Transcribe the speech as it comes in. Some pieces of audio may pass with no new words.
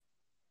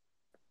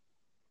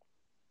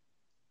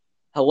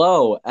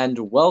Hello and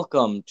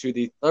welcome to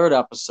the third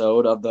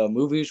episode of the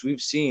movies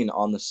we've seen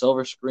on the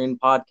Silver Screen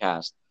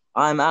Podcast.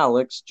 I'm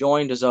Alex,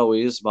 joined as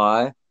always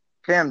by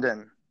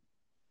Camden.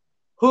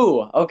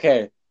 who?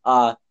 Okay,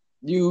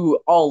 you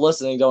all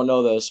listening don't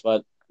know this,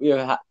 but we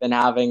have been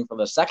having for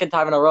the second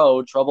time in a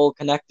row trouble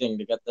connecting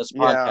to get this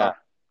podcast, Yeah.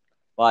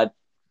 but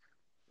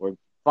we're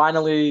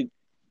finally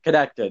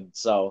connected.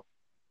 So,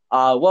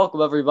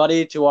 welcome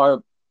everybody to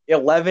our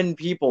 11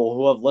 people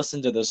who have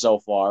listened to this so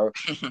far,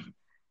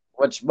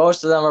 which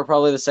most of them are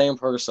probably the same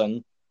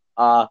person.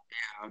 Uh,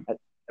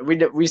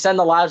 we said in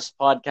the last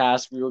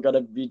podcast we were going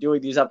to be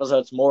doing these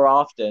episodes more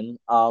often.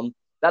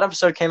 That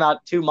episode came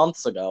out 2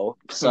 months ago,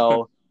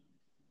 so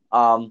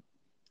um,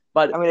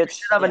 but I mean, we should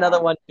it's have another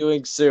yeah. one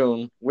doing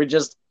soon. We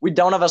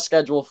don't have a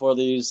schedule for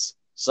these,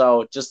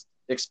 so just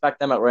expect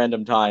them at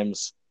random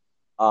times.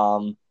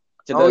 Um,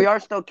 to Oh, we the are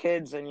still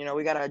kids, and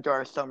we gotta enjoy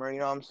our summer. You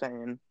know what I'm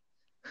saying?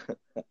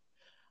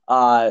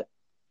 uh,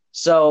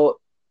 so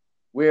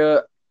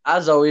we're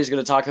as always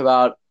going to talk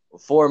about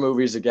four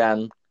movies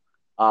again.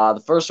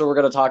 The first one we're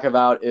going to talk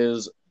about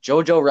is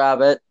JoJo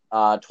Rabbit,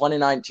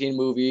 2019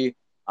 movie,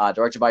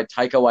 directed by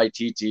Taika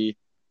Waititi.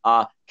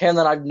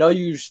 Camden, I know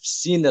you've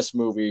seen this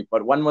movie,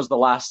 but when was the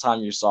last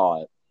time you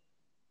saw it?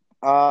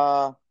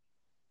 Uh,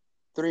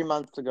 3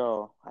 months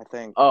ago, I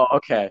think. Oh,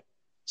 okay.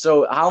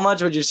 So, how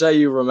much would you say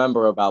you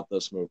remember about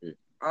this movie?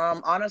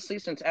 Honestly,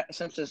 since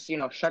this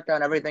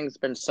shutdown, everything's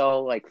been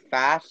so like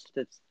fast.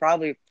 It's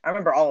probably I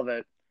remember all of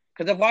it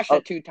because I've watched Oh,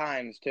 it 2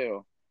 times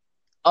too.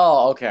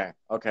 okay,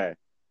 okay.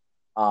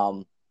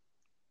 Um,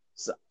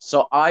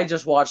 so I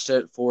just watched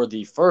it for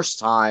the first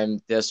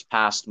time this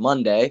past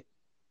Monday.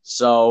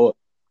 So,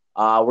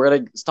 we're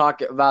gonna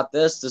talk about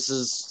this. This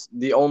is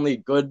the only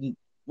good,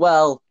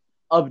 well,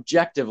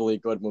 objectively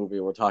good movie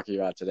we're talking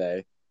about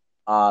today.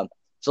 Uh,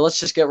 so let's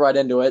just get right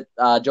into it.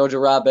 Jojo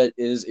Rabbit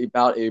is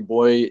about a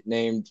boy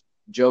named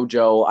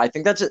Jojo. I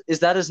think is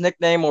that his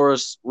nickname or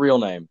his real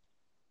name?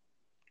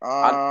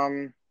 I,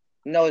 Um,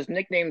 no, his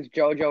nickname's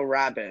JoJo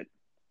Rabbit.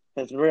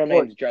 His real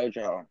well, name's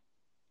JoJo.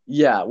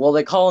 yeah. Well,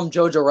 they call him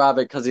Jojo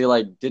Rabbit because he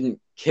like didn't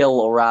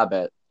kill a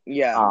rabbit.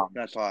 Yeah, Um,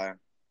 that's why.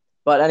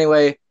 but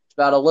anyway, it's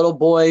about a little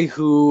boy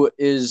who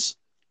is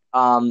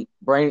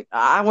brain.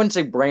 I wouldn't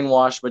say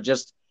brainwashed, but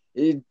just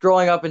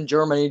growing up in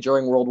Germany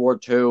during World War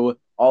II.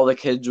 All the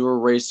kids were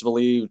raised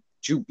believed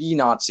to be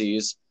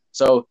Nazis.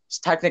 So it's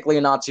technically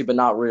a Nazi, but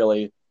not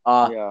really.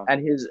 Yeah,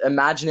 And his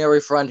imaginary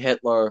friend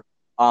Hitler,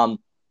 um,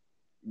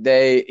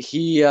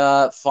 he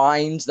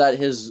finds that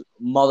his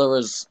mother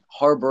is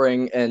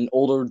harboring an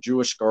older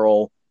Jewish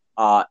girl,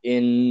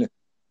 in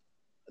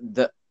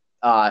the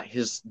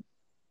his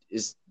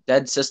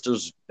dead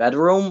sister's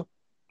bedroom,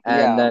 and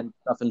yeah, then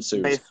stuff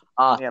ensues. base,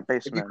 Uh, yeah, if you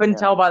basement. couldn't Yeah.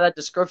 tell by that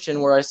description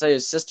where I say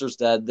his sister's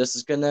dead, this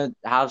is gonna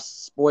have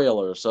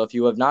spoilers. So if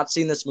you have not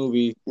seen this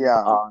movie,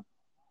 Yeah. uh,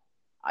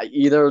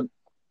 either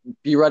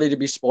be ready to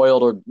be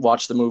spoiled or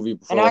watch the movie And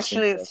before listening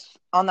actually, to it's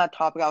on that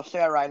topic. I'll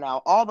say it right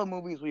now. All the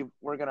movies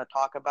we're gonna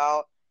talk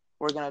about,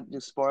 we're gonna do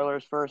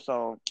spoilers first.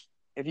 So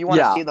if you want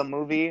to Yeah. see the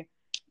movie,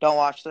 don't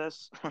watch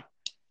this because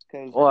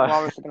we're Well,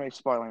 obviously gonna be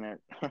spoiling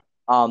it.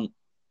 um.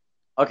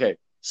 Okay.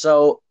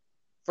 So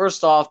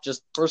first off,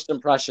 just first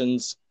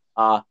impressions.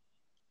 Uh,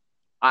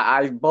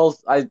 I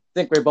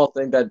think we both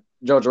think that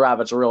Jojo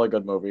Rabbit's a really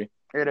good movie.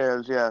 It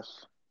is,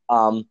 yes.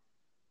 Um,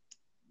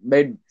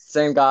 made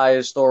same guy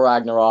as Thor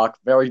Ragnarok.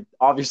 Very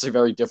obviously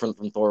very different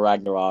from Thor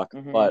Ragnarok.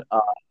 Hmm. But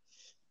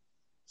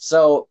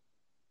so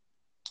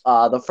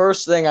the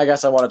first thing I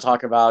guess I want to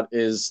talk about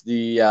is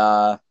the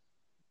uh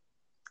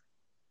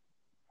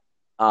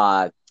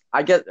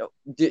I get.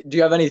 Do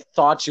you have any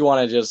thoughts you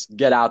want to just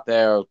get out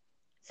there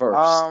first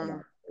about Um,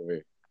 the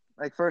movie?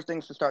 like first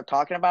things to start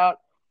talking about.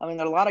 I mean,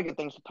 there are a lot of good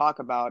things to talk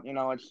about.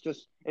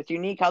 It's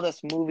unique how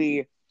this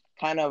movie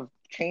kind of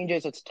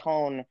changes its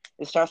tone.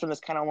 It starts from this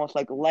kind of almost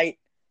like light,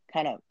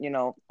 kind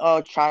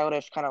of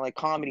childish kind of like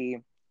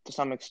comedy to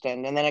some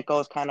extent, and then it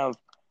goes kind of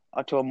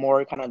to a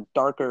more kind of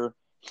darker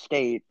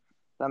state.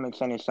 If that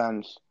makes any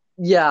sense.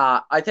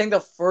 Yeah, I think the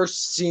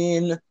first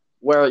scene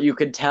where you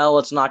could tell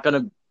it's not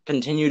going to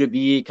continue to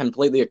be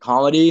completely a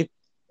comedy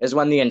is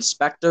when the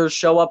inspectors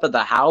show up at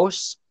the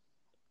house,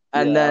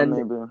 and Yeah, then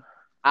maybe.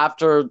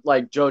 after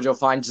like Jojo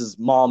finds his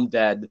mom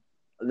dead,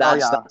 Oh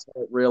that's yeah. that's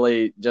when it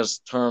really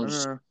just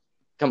turns Hmm.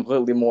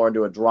 completely more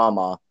into a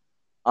drama.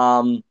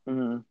 Um,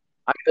 Hmm.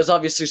 I mean, there's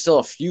obviously still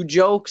a few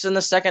jokes in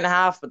the second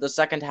half, but the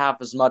second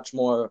half is much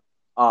more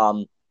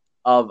um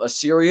of a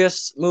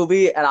serious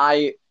movie, and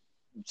I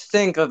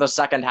think that the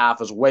second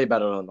half is way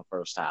better than the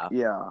first half.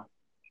 Yeah.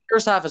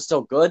 First half is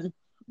still good,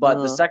 but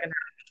the Hmm. second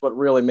half is what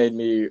really made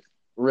me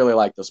really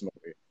like this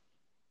movie.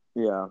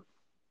 Yeah.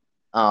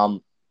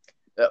 Um,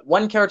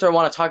 one character I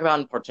want to talk about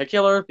in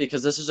particular,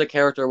 because this is a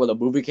character where the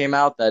movie came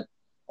out that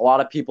a lot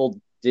of people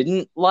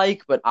didn't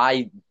like, but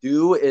I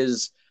do,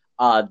 is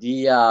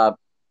the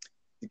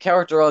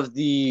character of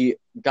the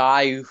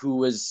guy who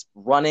was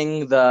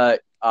running the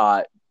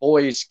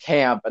boys'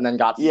 camp and then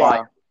got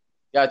fired,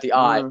 Yeah. got the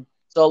eye. Hmm.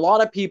 So a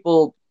lot of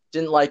people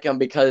didn't like him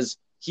because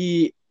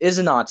he is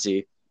a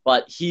Nazi,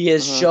 but he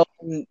is Mm-hmm.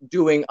 shown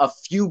doing a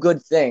few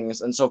good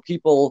things, and so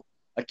people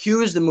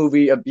accuse the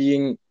movie of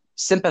being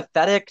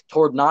sympathetic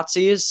toward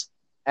Nazis,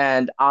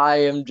 and I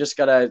am just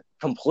gonna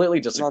completely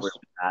disagree with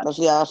that.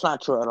 That's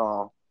not true at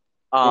all.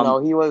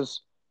 Um, He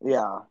was,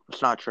 yeah,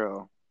 it's not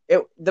true.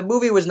 the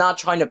movie was not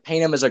trying to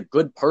paint him as a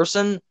good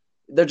person.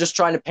 They're just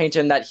trying to paint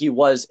him that he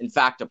was, in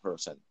fact, a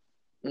person.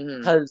 Mm-hmm.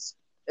 Because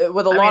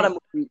with a I lot mean, of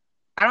movies,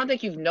 I don't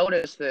think you've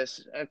noticed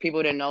this.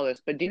 People didn't know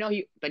this, but do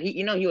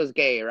you know he was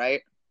gay,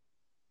 right?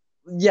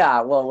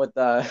 yeah, well, with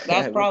the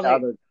That's with the probably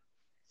other,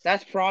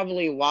 that's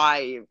probably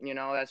why,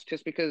 that's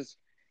just because,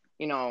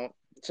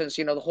 since,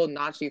 the whole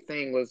Nazi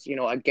thing was,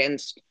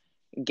 against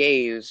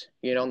gays,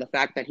 and the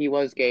fact that he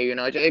was gay,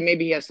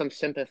 maybe he has some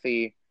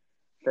sympathy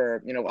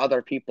for,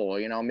 other people,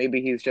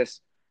 maybe he's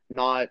just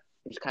not,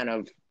 just kind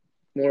of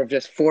more of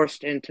just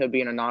forced into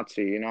being a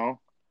Nazi.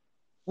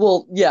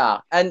 well, yeah,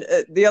 and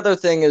the other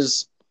thing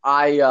is,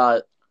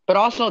 I But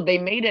also they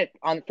made it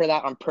on for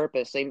that on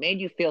purpose. They made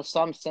you feel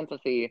some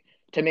sympathy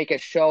to make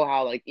it show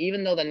how, like,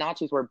 even though the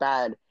Nazis were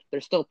bad,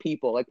 they're still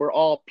people. Like, we're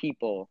all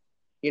people.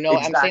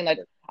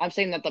 exactly, I'm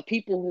saying that the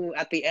people who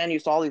at the end you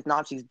saw all these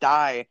Nazis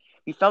die,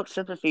 you felt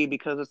sympathy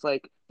because it's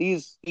like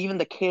these, even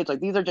the kids, like,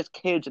 these are just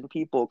kids and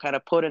people kind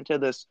of put into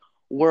this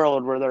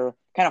world where they're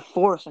kind of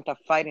forced into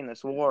fighting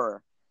this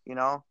war, you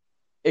know?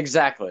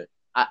 exactly.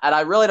 And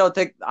I really don't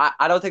think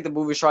I don't think the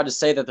movie's trying to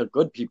say that they're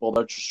good people.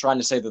 They're just trying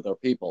to say that they're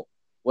people,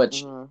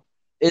 which Mm-hmm.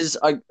 is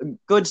a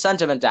good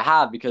sentiment to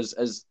have because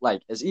as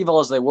evil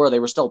as they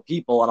were still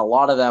people, and a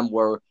lot of them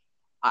were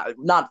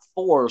not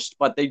forced,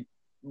 but they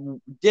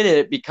did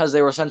it because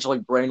they were essentially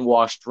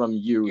brainwashed from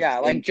youth. Yeah,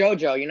 like And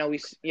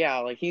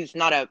JoJo, like he's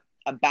not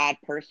a bad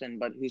person,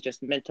 but he's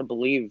just meant to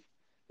believe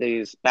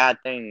these bad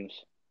things.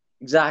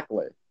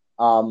 exactly,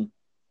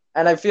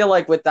 and I feel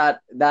like with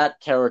that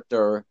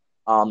character,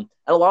 and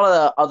a lot of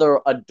the other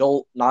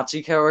adult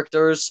Nazi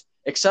characters,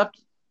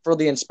 except for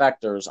the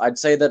inspectors, I'd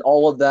say that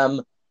all of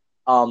them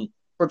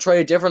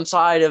portray a different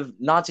side of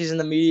Nazis in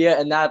the media,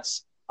 and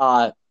that's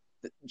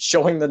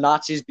showing the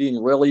Nazis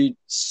being really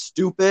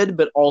stupid,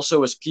 but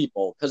also as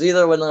people. Because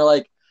either when they're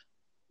like,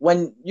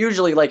 when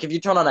usually, like, if you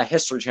turn on a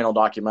History Channel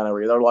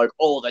documentary, they're like,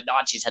 oh, the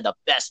Nazis had the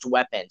best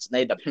weapons and they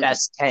had the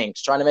best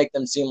tanks, trying to make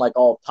them seem like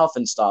all tough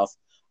and stuff.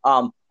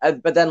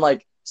 But then,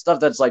 like, stuff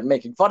that's like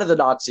making fun of the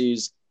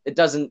Nazis, it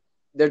doesn't,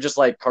 they're just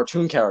like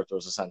cartoon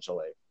characters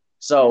essentially.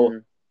 So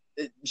Mm,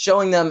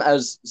 showing them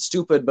as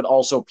stupid but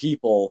also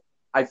people,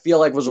 I feel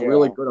like was a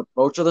really yeah. good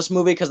approach of this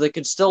movie because they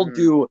could still Mm,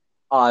 do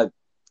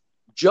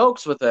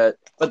jokes with it,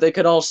 but they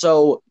could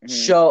also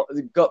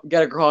mm,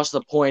 get across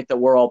the point that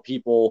we're all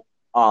people.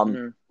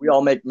 mm, We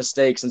all make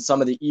mistakes, and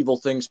some of the evil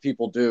things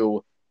people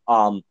do,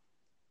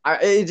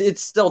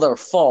 it's still their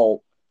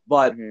fault,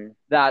 but mm.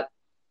 that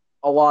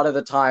a lot of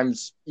the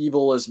times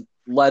evil is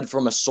led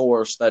from a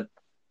source that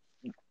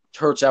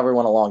hurts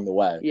everyone along the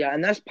way. Yeah,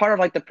 and that's part of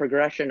like the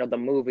progression of the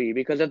movie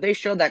because if they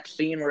show that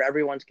scene where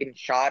everyone's getting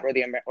shot or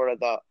the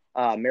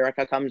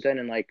America comes in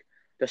and like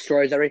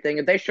destroys everything,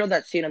 if they showed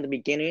that scene in the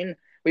beginning,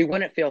 we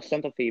wouldn't feel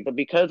sympathy. But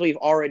because we've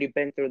already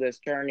been through this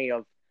journey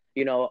of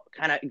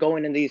kind of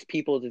going in these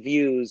people's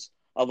views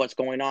of what's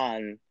going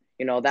on,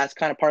 that's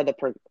kind of part of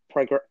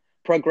the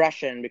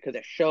progression because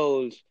it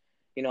shows,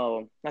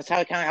 that's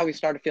how kind of how we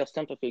start to feel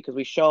sympathy because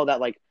we show that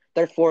like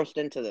they're forced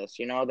into this,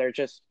 they're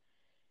just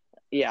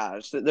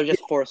they're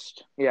just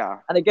forced. Yeah.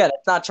 And again,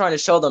 it's not trying to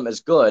show them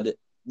as good.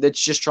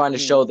 It's just trying to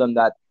Mm-hmm. show them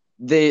that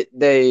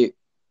they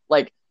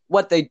like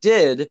what they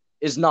did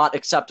is not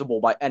acceptable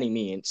by any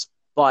means,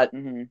 but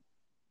Mm-hmm.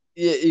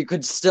 you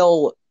could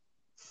still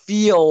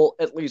feel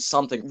at least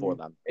something for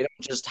Mm-hmm. them. They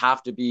don't just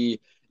have to be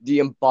the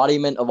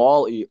embodiment of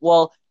all evil.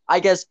 Well, I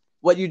guess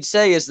what you'd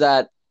say is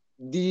that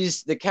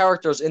the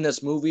characters in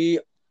this movie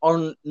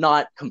are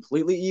not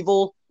completely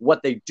evil.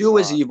 What they do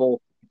is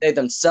evil. They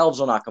themselves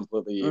are not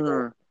completely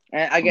evil. Mm-hmm.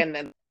 And again,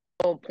 the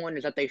whole point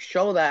is that they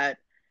show that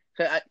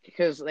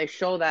because they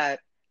show that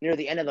near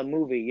the end of the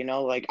movie.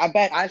 Like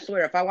I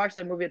swear, if I watched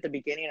the movie at the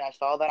beginning and I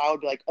saw that, I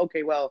would be like,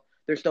 okay, well,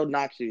 they're still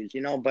Nazis,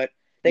 But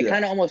they Yeah,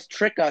 kind of almost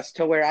trick us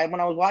to where when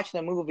I was watching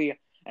the movie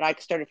and I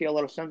started to feel a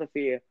little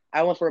sympathy, I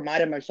almost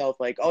reminded myself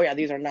like, oh yeah,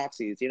 these are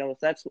Nazis.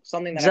 That's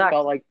something that I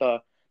felt exactly.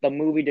 like the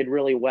movie did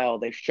really well.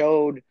 They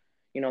showed,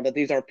 that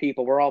these are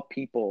people. We're all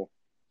people.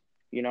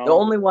 You The know.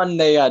 only one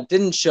they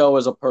didn't show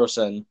as a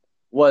person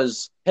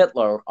was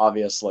Hitler,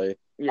 obviously.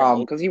 Yeah,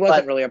 because he But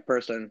wasn't really a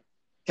person.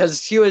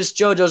 because he was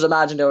JoJo's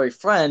imaginary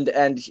friend,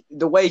 and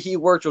the way he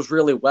worked was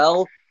really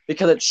well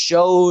because it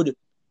showed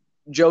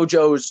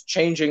JoJo's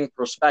changing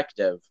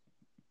perspective.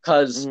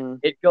 Because Mm-hmm.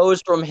 it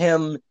goes from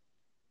him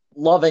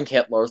loving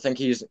Hitler,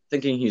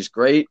 thinking he's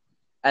great,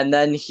 and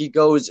then he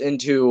goes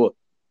into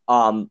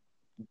um,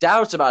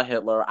 doubts about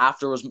Hitler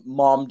after his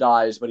mom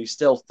dies, but he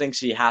still thinks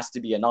he has to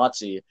be a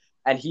Nazi.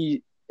 And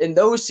he, in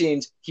those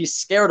scenes, he's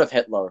scared of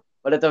Hitler.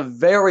 But at the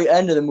very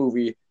end of the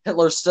movie,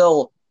 Hitler's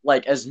still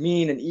like as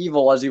mean and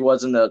evil as he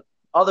was in the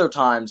other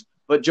times.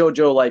 But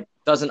JoJo like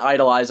doesn't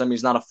idolize him;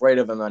 he's not afraid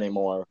of him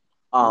anymore.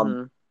 Um,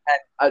 Mm-hmm.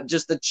 and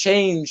just the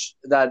change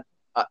that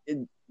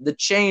the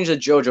change that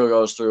JoJo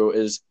goes through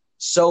is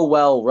so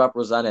well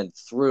represented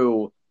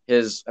through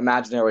his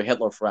imaginary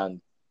Hitler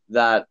friend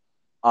that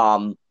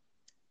um,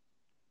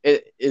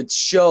 it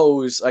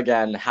shows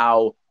again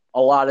how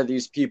a lot of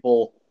these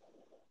people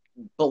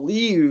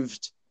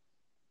believed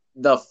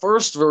the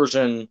first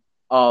version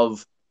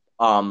of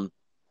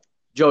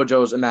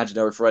JoJo's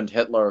imaginary friend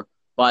Hitler,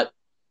 but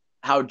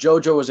how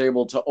JoJo was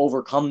able to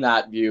overcome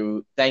that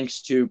view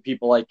thanks to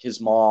people like his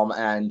mom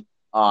and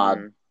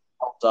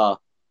Elsa,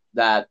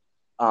 that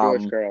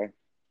Jewish girl.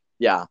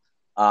 yeah,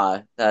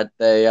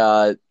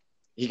 that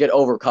he could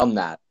overcome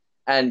that.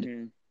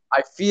 And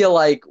I feel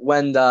like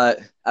when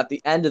at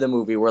the end of the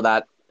movie where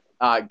that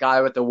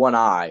guy with the one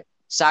eye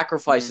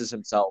sacrifices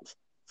himself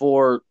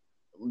for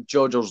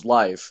JoJo's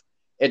life,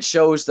 it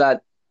shows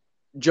that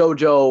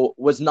JoJo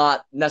was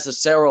not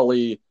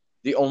necessarily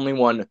the only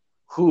one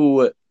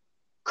who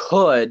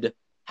could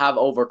have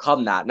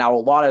overcome that. Now, a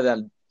lot of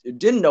them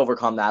didn't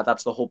overcome that.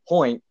 That's the whole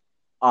point.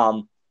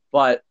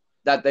 But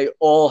that they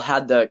all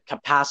had the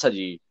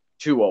capacity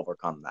to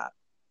overcome that.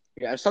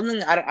 Yeah,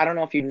 something I don't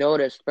know if you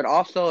noticed, but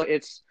also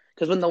it's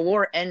because when the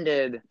war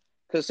ended,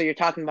 because so you're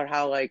talking about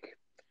how like,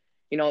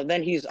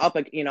 then he's up,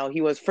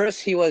 he was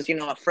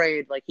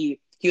afraid, like he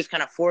was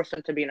kind of forced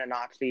into being a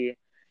Nazi,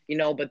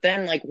 but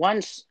then like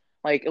once,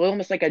 like it was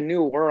almost like a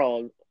new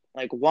world,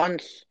 like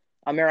once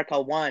America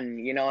won,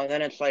 and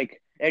then it's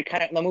like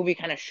the movie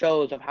kind of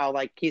shows of how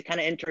like he's kind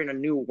of entering a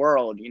new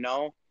world,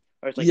 where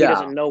it's like he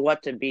doesn't know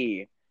what to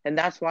be, and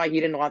that's why he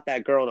didn't want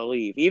that girl to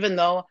leave, even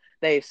though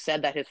they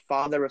said that his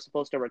father was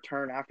supposed to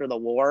return after the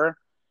war.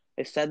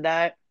 They said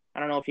that. I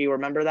don't know if you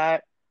remember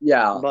that.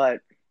 Yeah. But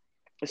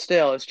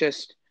still, it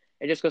just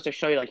goes to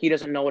show you like he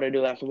doesn't know what to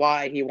do. That's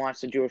why he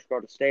wants the Jewish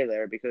girl to stay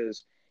there,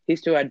 because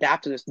he's to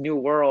adapt to this new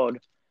world,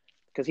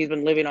 because he's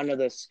been living under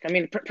this. I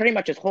mean, pretty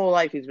much his whole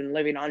life he's been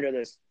living under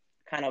this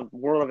kind of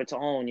world of its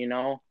own, and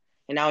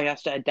now he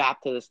has to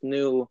adapt to this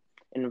new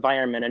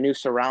environment, a new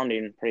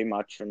surrounding, pretty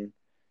much. And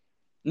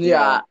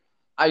yeah,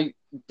 I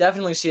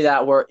definitely see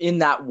that, where in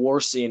that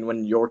war scene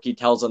when Yorkie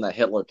tells him that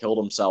Hitler killed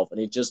himself, and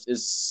he just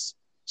is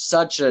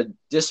such a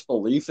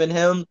disbelief in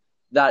him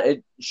that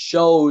it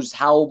shows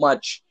how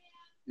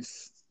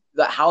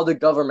the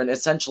government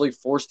essentially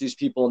forced these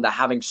people into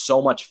having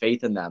so much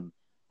faith in them,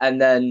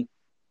 and then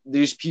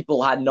these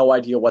people had no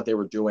idea what they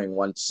were doing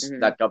once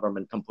that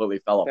government completely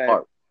fell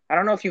apart. I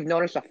don't know if you've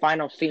noticed the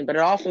final scene, but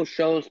it also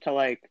shows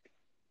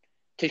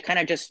to kind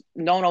of just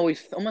don't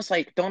always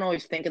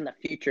think in the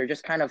future,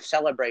 just kind of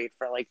celebrate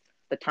for like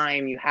the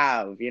time you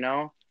have,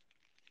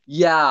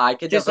 Yeah, I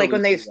could just like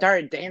when they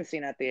started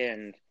dancing at the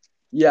end.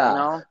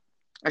 Yeah.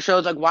 It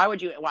shows like why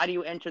do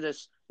you enter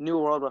this new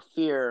world with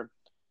fear?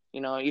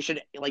 You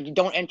should you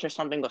don't enter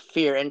something with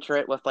fear, enter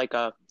it with like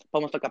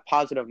almost like a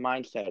positive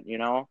mindset,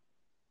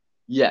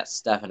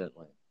 Yes,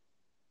 definitely.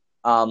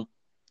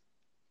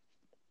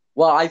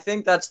 Well, I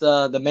think that's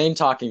the main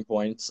talking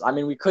points. I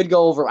mean, we could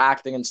go over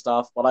acting and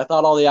stuff, but I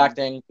thought all the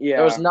acting,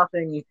 there was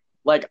nothing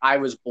like I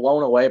was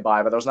blown away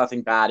by, but there was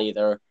nothing bad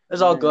either. It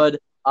was all good.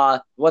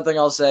 One thing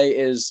I'll say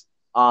is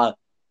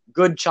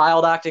good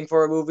child acting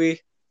for a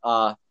movie.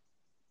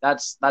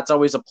 That's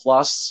always a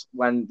plus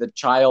when the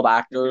child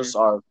actors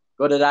are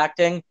good at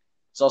acting.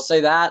 So I'll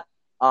say that.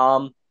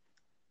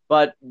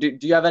 But do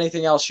you have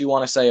anything else you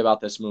want to say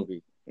about this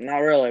movie? Not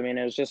really. I mean,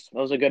 it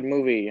was a good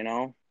movie,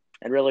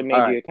 It really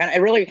made you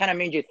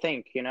made you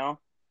think,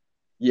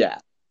 Yeah.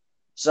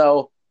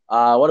 So,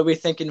 what are we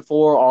thinking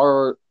for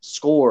our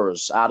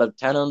scores out of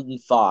 10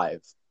 and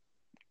 5?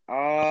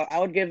 I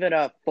would give it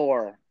a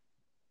 4.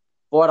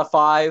 4 out of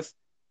 5?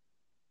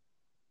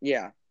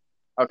 Yeah.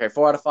 Okay,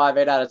 4 out of 5,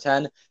 8 out of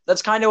 10.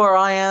 That's kind of where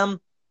I am.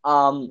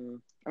 I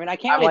mean, I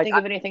can't really think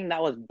of anything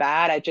that was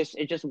bad. It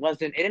just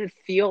wasn't. It didn't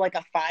feel like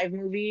a 5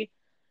 movie,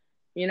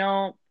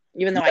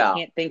 Even though I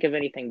can't think of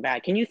anything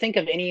bad. Can you think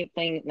of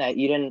anything that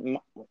you didn't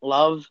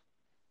love?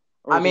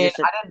 I mean,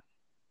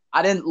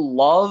 I didn't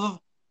love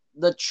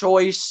the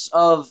choice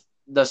of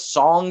the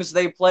songs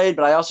they played,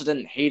 but I also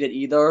didn't hate it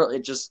either.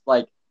 It just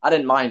I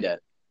didn't mind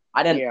it.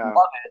 I didn't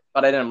love it,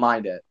 but I didn't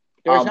mind it.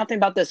 There was nothing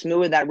about this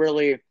movie that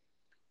really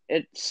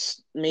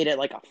made it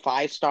like a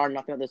 5-star.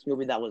 Nothing about this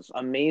movie that was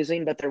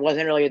amazing, but there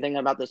wasn't really anything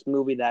about this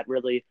movie that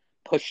really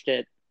pushed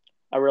it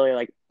a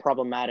really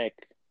problematic,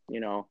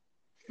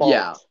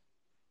 fault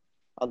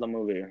of the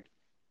movie.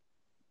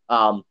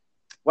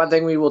 One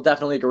thing we will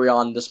definitely agree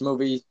on: this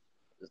movie.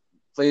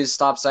 Please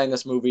stop saying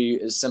this movie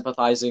is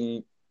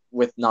sympathizing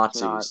with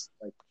Nazis.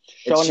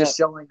 It's just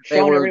showing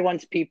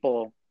everyone's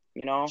people,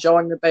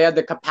 showing that they had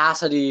the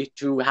capacity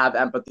to have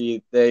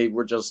empathy. They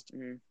were just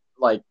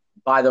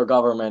by their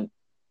government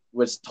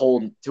was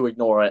told to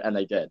ignore it, and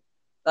they did.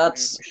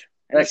 That's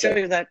it shows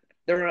you that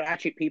there were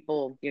actually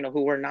people,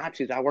 who were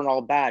Nazis that weren't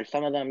all bad.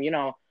 Some of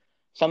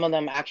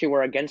them actually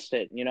were against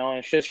it.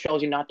 It just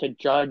shows you not to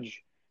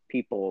judge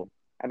people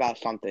about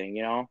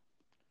something,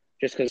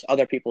 just because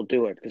other people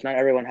do it, because not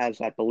everyone has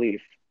that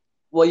belief.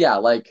 Well, yeah,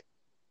 like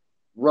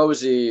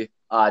Rosie,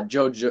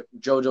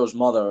 JoJo's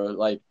mother,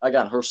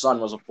 again, her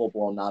son was a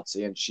full-blown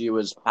Nazi, and she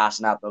was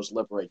passing out those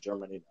Liberate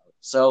Germany notes.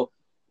 So,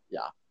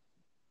 yeah.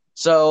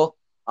 So,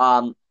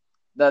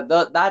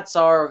 that's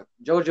our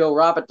JoJo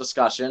Rabbit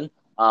discussion.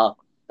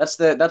 That's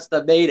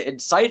the main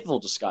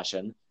insightful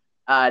discussion.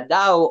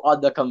 Now,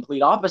 on the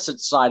complete opposite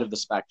side of the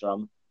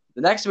spectrum,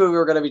 the next movie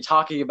we're going to be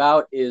talking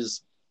about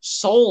is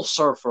Soul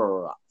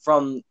Surfer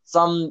from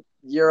some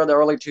year in the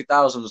early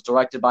 2000s,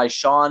 directed by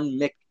Sean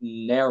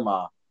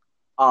McNamara.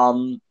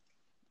 Um,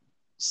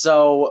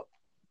 so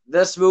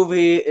this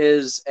movie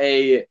is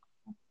a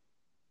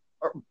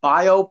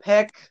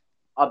biopic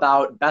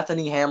about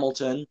Bethany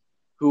Hamilton,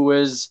 who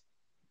is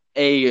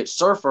a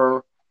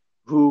surfer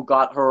who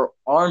got her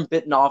arm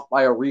bitten off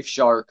by a reef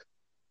shark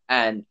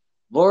and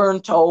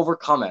learned to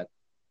overcome it.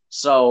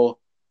 So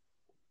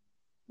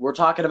we're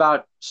talking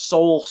about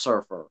Soul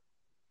Surfer.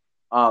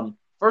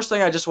 First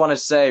thing I just want to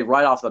say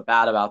right off the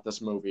bat about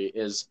this movie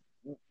is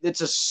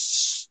it's a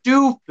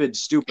stupid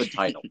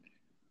title.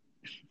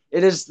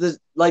 It is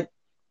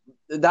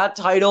that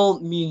title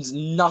means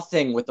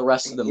nothing with the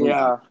rest of the movie.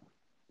 Yeah.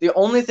 The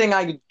only thing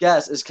I could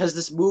guess is because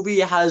this movie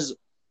has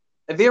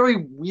a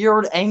very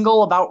weird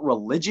angle about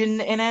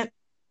religion in it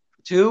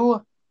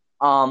too.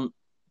 So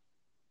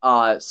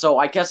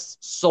I guess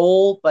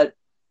soul, but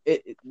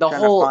trying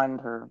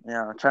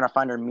to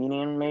find her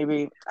meaning,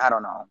 maybe. I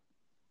don't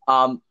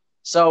know.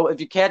 So if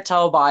you can't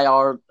tell by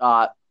our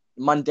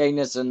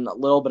mundaneness and a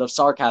little bit of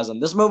sarcasm,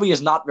 this movie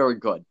is not very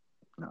good.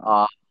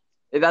 No.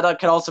 That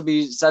can also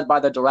be said by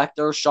the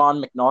director,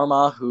 Sean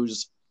McNamara,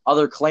 whose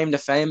other claim to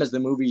fame is the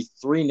movie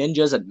Three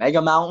Ninjas at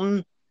Mega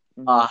Mountain,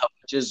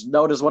 which is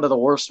known as one of the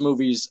worst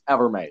movies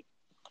ever made.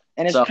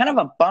 And it's kind of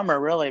a bummer,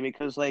 really,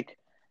 because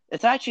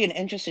it's actually an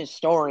interesting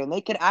story, and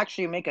they could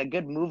actually make a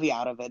good movie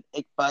out of it.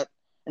 But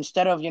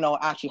instead of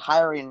actually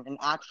hiring an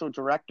actual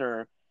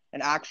director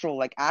and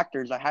actual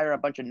actors, they hire a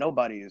bunch of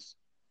nobodies,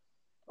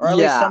 or at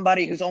least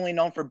somebody who's only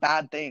known for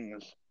bad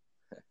things.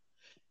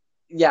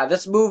 Yeah,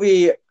 this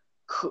movie,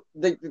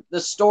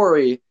 the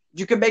story,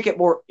 you can make it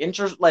more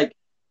interesting.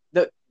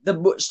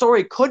 The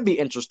story could be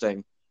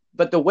interesting,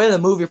 but the way the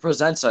movie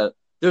presents it,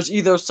 there's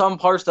either some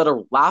parts that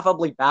are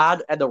laughably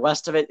bad and the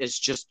rest of it is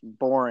just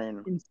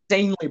boring,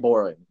 insanely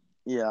boring.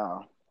 Yeah.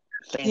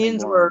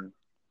 Scenes where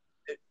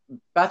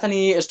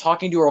Bethany is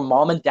talking to her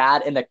mom and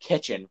dad in the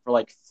kitchen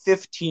for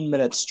 15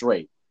 minutes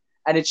straight.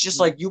 And it's just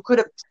you could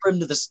have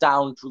trimmed this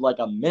down to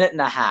a minute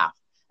and a half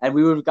and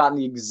we would have gotten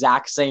the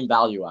exact same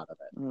value out of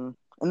it.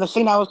 And the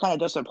scene I was kind of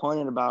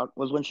disappointed about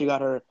was when she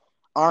got her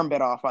arm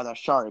bit off by the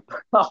shark.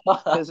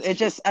 Because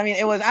it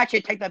was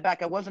actually, take that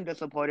back, I wasn't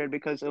disappointed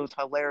because it was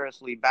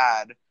hilariously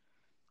bad.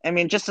 I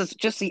mean, just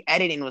the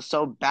editing was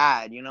so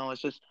bad,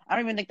 it's just, I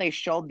don't even think they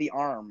showed the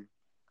arm.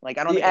 I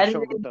don't think they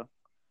showed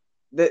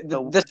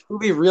this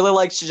movie really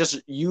likes to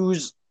just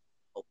use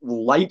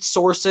light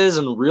sources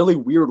in really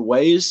weird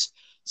ways.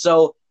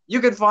 So you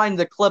can find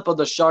the clip of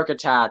the shark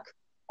attack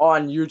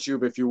on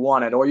YouTube if you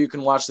want it, or you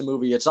can watch the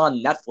movie. It's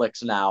on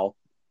Netflix now.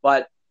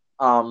 But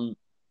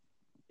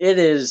it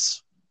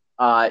is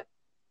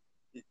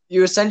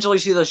you essentially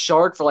see the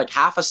shark for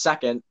half a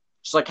second,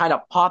 just kind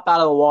of pop out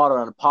of the water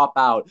and pop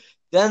out.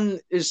 Then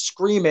is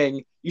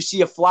screaming. You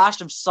see a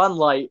flash of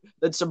sunlight,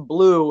 then some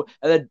blue,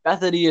 and then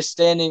Bethany is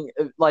standing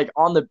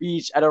on the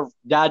beach, and her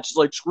dad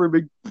just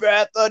screaming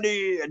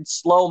Bethany in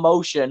slow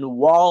motion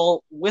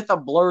while with a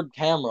blurred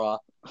camera.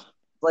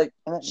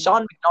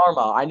 Sean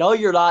McNamara, I know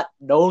you're not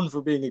known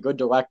for being a good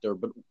director,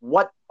 but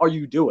what are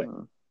you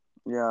doing?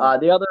 Yeah.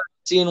 The other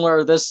scene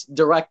where this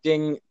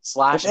directing /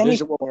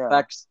 visual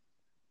effects,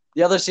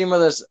 the other scene where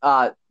this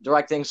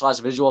directing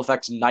 / visual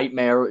effects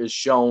nightmare is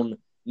shown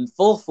in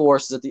full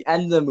force is at the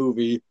end of the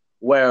movie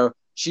where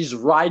she's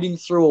riding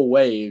through a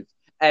wave,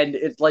 and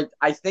it's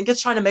I think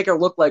it's trying to make her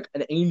look like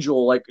an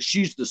angel,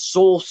 she's the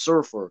soul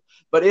surfer,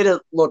 but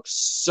it looks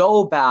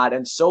so bad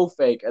and so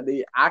fake, and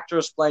the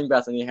actress playing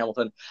Bethany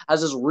Hamilton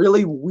has this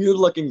really weird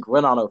looking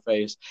grin on her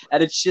face,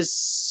 and it's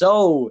just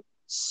so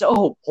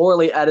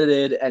poorly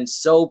edited and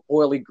so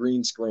poorly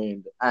green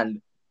screened,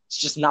 and it's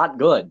just not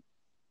good.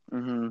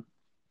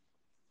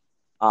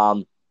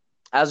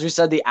 As we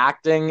said, the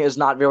acting is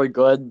not very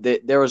good.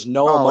 There is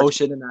no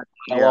emotion in that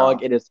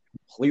dialogue. Yeah. It is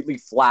completely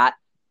flat.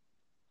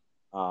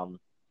 And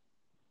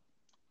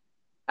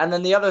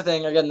then the other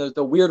thing, again,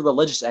 the weird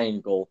religious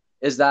angle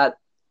is that,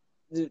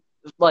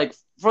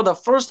 for the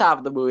first half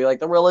of the movie,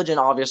 the religion,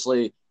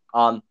 obviously,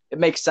 it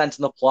makes sense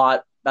in the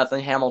plot.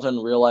 Bethany Hamilton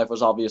in real life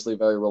was obviously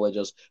very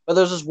religious. But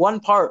there's this one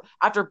part,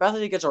 after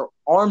Bethany gets her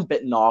arm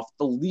bitten off,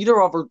 the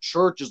leader of her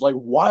church is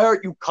why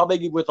aren't you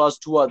coming with us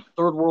to a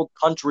third world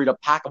country to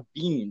pack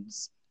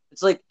beans?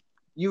 It's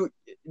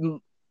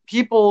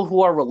people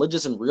who are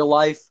religious in real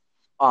life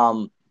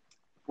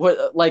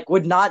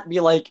would not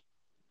be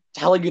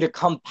telling you to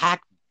come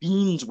pack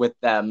beans with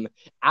them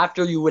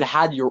after you would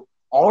had your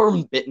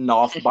arm bitten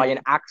off by an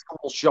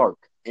actual shark.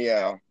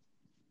 Yeah.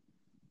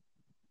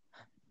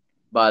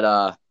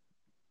 But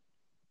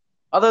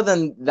other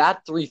than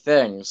that three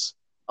things,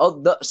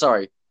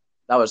 sorry,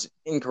 that was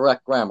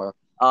incorrect grammar.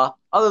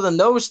 Other than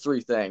those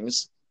three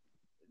things,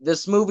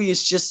 this movie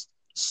is just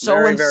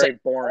so very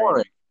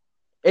boring.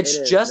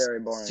 It's just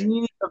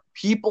scenes of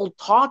people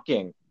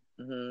talking.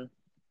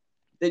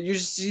 that you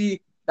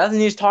see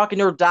Bethany's talking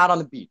to her dad on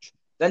the beach.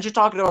 Then she's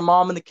talking to her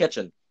mom in the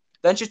kitchen.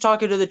 Then she's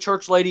talking to the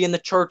church lady in the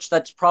church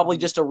that's probably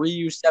just a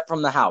reused set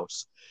from the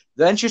house.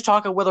 Then she's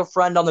talking with her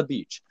friend on the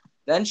beach.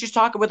 Then she's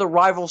talking with a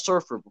rival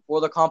surfer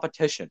before the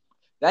competition.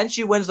 Then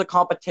she wins the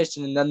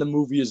competition, and then the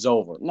movie is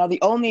over. Now,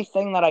 the only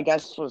thing that I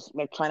guess was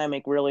like trying to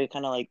make really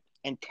kind of like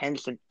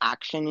intense and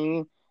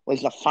actiony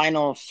was the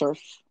final surf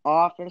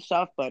off and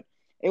stuff, but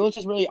it was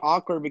just really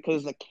awkward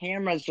because the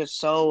camera's just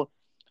so.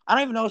 I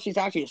don't even know if she's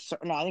actually.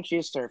 No, I think she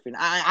is surfing.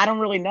 I don't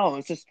really know.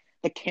 It's just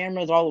the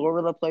camera's all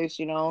over the place,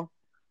 you know.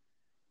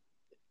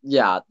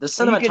 Yeah, the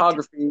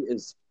cinematography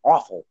is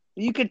awful.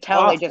 You could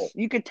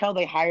tell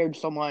they hired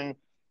someone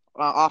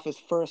off his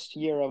first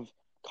year of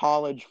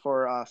college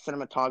for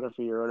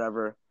cinematography or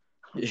whatever,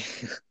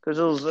 because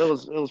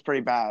it was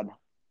pretty bad.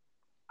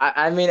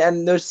 I mean,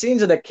 and those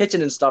scenes in the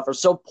kitchen and stuff are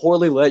so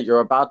poorly lit.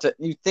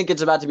 You think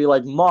it's about to be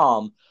like,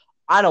 Mom,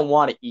 I don't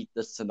want to eat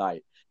this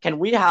tonight. Can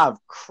we have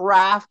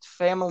Kraft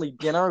family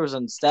dinners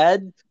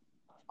instead?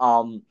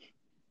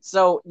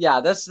 So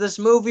yeah, this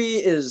movie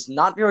is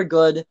not very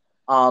good.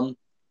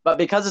 But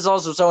because it's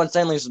also so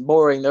insanely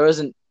boring, there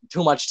isn't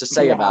too much to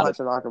say about it.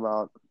 To talk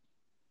about.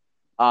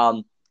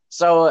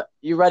 So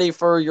you ready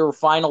for your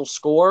final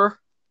score?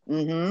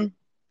 Mm-hmm.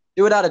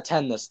 Do it out of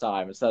 10 this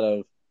time instead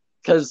of,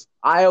 because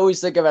I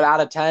always think of it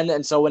out of 10,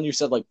 and so when you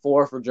said like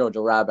 4 for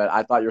JoJo Rabbit,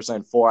 I thought you were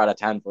saying 4 out of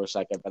 10 for a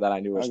second, but then I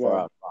knew it was 4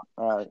 out of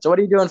 10. All right. So what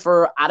are you doing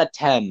for out of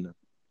 10?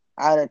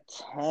 Out of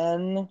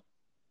 10,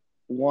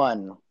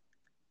 1.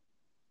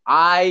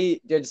 I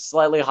did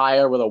slightly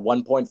higher with a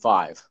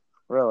 1.5.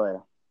 Really?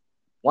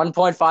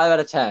 1.5 out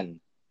of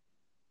 10.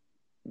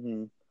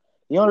 Mm-hmm.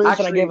 The only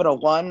reason I gave it a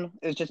 1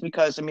 is just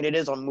because, I mean, it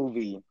is a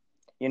movie.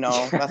 You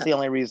know, that's the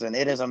only reason.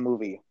 It is a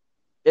movie.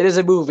 It is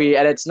a movie,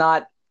 and it's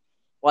not,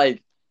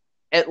 like,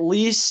 at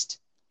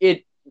least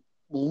it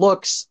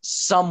looks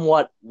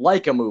somewhat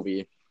like a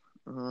movie.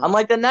 Mm-hmm.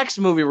 Unlike the next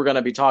movie we're going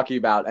to be talking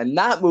about. And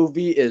that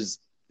movie is,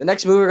 the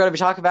next movie we're going to be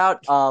talking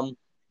about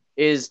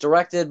is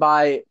directed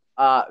by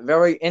a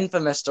very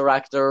infamous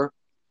director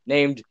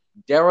named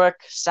Derek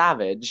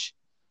Savage.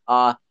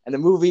 And the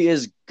movie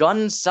is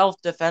Gun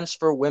Self-Defense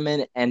for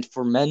Women and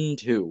for Men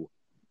Too.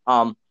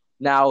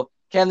 Now,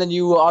 Camden,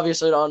 you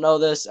obviously don't know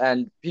this,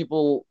 and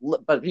people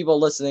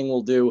listening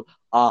will do.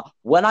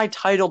 When I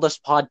title this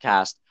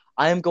podcast,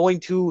 I am going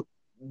to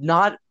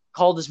not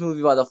call this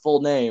movie by the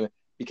full name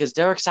because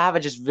Derek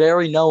Savage is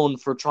very known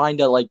for trying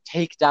to like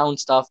take down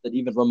stuff that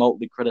even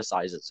remotely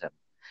criticizes him.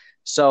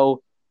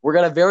 So we're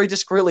gonna very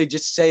discreetly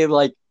just say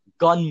like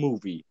gun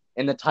movie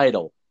in the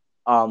title,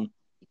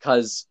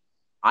 because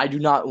I do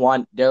not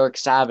want Derek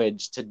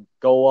Savage to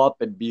go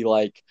up and be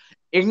like,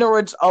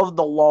 ignorance of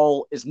the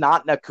law is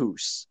not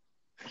Nakus.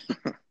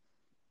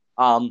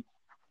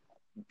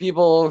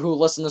 People who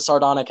listen to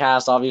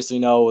Sardonicast obviously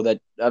know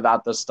that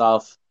about this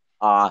stuff.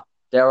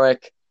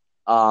 Derek,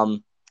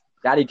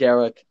 Daddy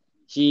Derek,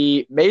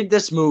 he made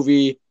this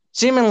movie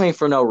seemingly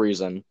for no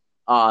reason.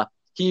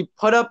 He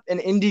put up an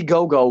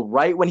Indiegogo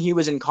right when he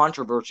was in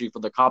controversy for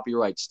the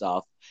copyright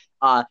stuff.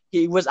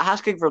 He was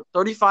asking for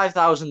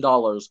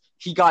 $35,000.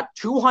 He got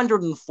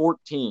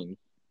 $214,000,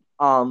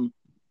 and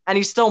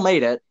he still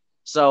made it.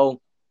 So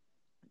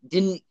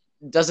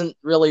doesn't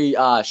really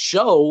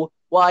show.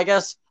 Well, I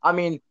guess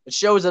it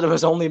shows that it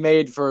was only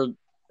made for a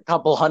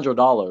couple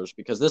 $100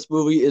 because this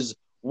movie is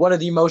one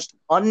of the most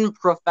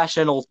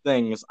unprofessional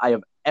things I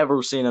have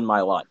ever seen in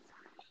my life.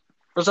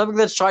 For something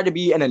that's tried to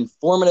be an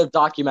informative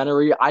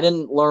documentary, I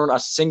didn't learn a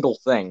single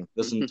thing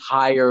this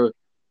entire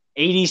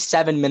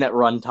 87-minute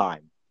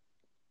runtime.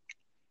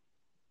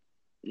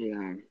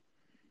 Yeah.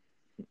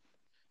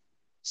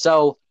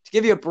 So, to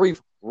give you a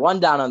brief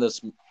rundown on this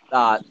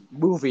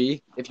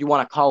movie, if you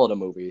want to call it a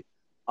movie,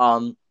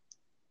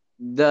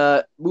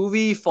 the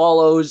movie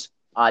follows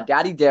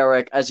Daddy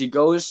Derek as he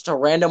goes to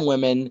random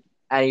women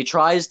and he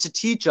tries to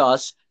teach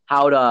us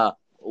how to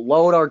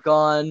load our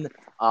gun,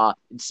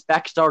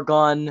 inspect our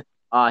gun.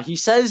 He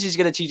says he's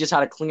going to teach us how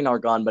to clean our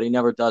gun, but he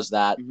never does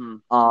that.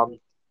 Mm-hmm.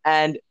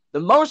 And the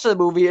most of the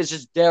movie is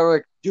just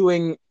Derek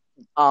doing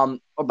a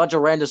bunch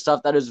of random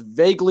stuff that is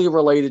vaguely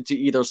related to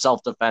either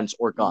self-defense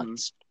or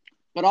guns.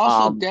 But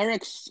also,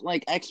 Derek's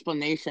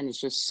explanation is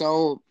just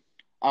so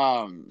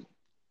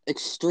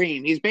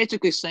extreme. He's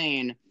basically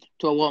saying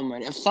to a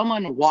woman, if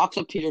someone walks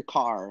up to your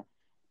car,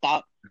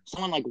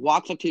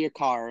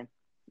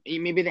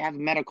 maybe they have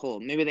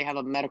maybe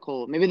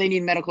they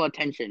need medical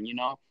attention, you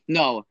know?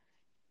 No.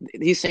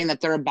 He's saying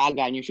that they're a bad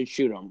guy and you should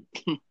shoot them.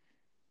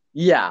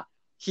 Yeah.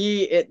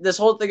 This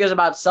whole thing is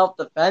about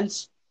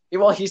self-defense.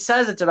 Well, he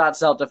says it's about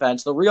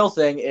self-defense. The real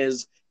thing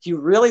is he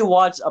really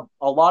wants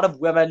a lot of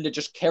women to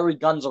just carry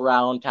guns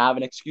around to have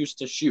an excuse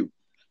to shoot.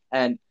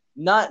 And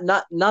none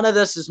of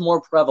this is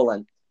more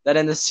prevalent than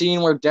in the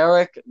scene where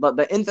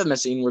the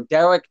infamous scene where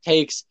Derek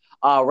takes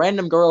a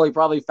random girl he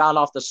probably found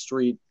off the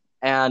street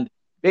and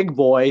Big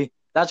Boy,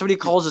 that's what he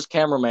calls his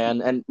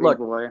cameraman. And look,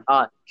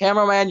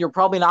 cameraman, you're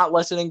probably not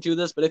listening to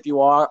this, but if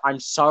you are, I'm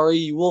sorry.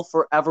 You will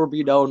forever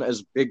be known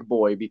as Big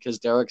Boy because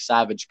Derek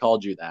Savage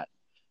called you that.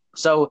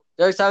 So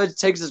Derek Savage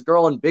takes this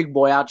girl and Big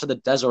Boy out to the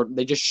desert. And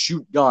they just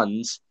shoot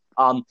guns.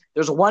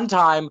 There's one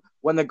time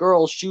when the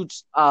girl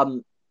shoots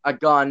a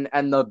gun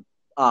and the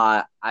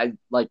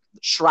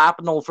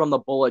shrapnel from the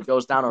bullet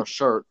goes down her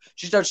shirt.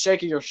 She starts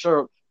shaking her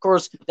shirt. Of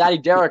course, Daddy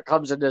Derek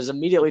comes in and is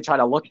immediately trying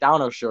to look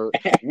down her shirt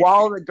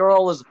while the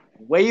girl is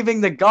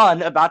waving the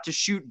gun about to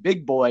shoot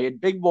Big Boy,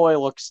 and Big Boy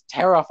looks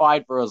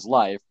terrified for his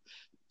life.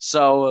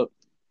 So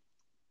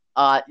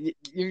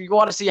you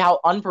want to see how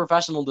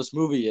unprofessional this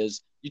movie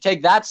is. You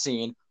take that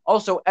scene.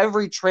 Also,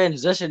 every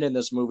transition in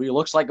this movie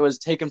looks like it was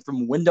taken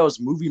from Windows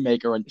Movie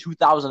Maker in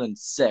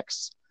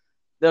 2006.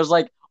 There's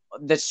like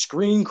the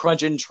screen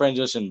crunch in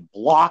transition,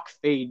 block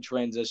fade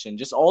transition,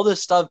 just all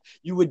this stuff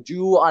you would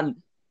do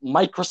on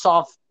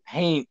Microsoft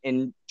Paint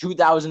in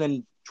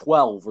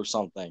 2012 or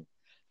something.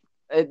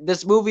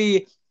 This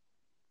movie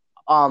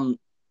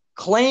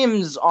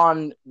claims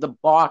on the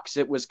box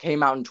it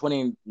came out in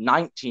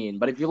 2019,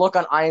 but if you look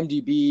on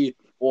IMDb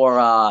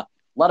or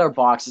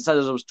Letterboxd, it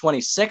says it was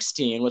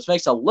 2016, which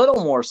makes a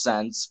little more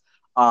sense,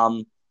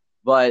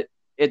 but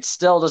it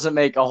still doesn't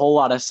make a whole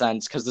lot of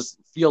sense because this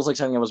feels like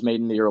something that was made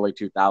in the early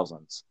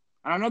 2000s.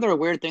 And another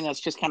weird thing that's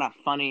just kind of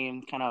funny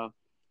and kind of,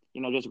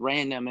 just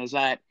random is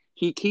that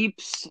he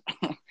keeps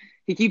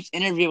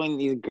interviewing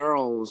these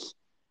girls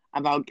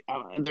about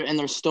and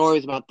their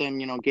stories about them,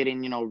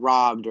 getting,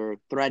 robbed or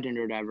threatened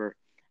or whatever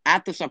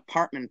at this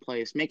apartment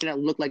place, making it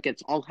look like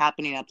it's all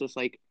happening at this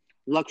like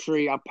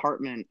luxury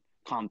apartment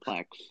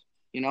complex,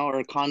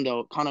 or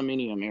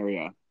condominium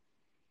area.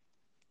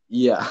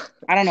 Yeah.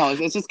 I don't know.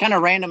 It's just kind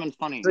of random and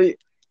funny.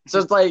 So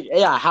it's like,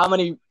 yeah, how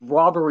many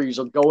robberies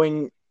are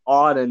going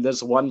on in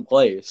this one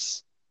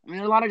place? I mean,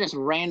 there's a lot of just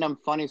random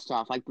funny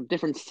stuff, like the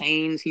different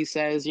sayings he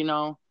says,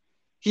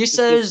 He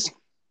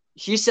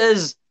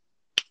says,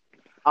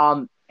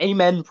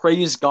 amen,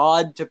 praise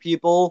God to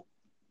people,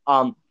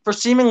 for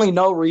seemingly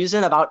no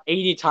reason about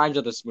 80 times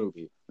in this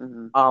movie.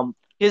 Mm-hmm.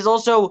 He's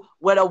also,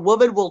 when a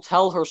woman will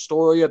tell her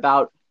story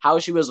about how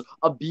she was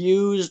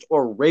abused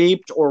or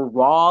raped or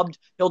robbed,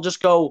 he'll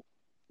just go,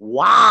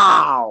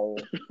 wow.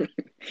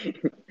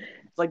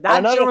 It's like,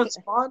 that's your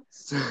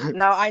response?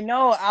 Now, I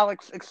know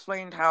Alex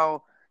explained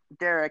how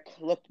Derek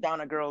looked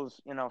down a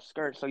girl's,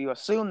 skirt, so you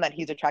assume that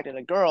he's attracted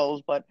to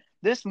girls, but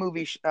this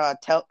movie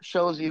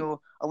shows you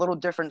a little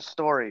different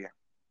story.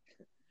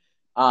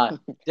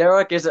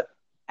 Derek is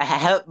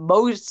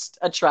most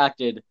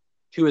attracted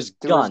to his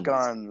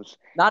guns.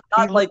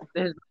 Not like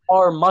his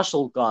arm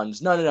muscle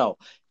guns. No.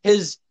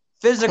 His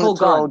physical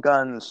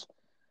guns.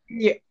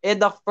 In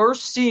the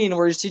first scene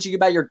where he's teaching you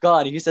about your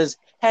gun, he says,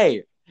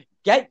 hey,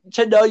 get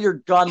to know your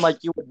gun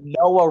like you would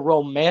know a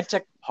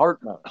romantic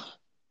partner.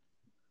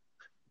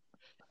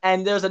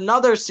 And there's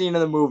another scene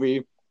in the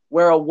movie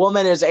where a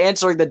woman is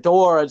answering the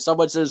door and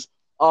someone says,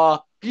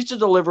 pizza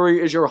delivery,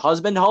 is your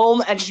husband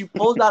home? And she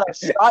pulls out a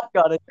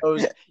shotgun and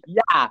goes,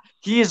 yeah,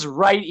 he is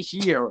right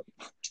here.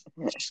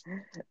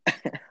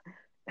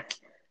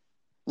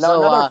 Now,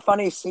 another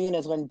funny scene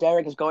is when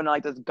Derek is going to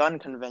like this gun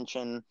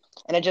convention,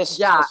 and it's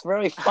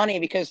really funny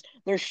because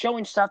they're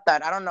showing stuff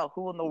that I don't know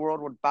who in the world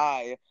would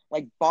buy,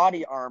 like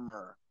body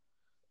armor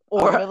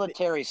or a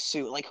military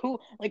suit. Like who?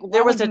 Like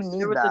why would you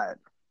need that?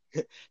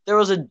 There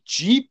was a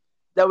Jeep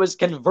that was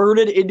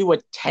converted into a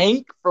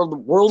tank for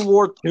World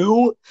War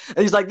II, and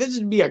he's like, "This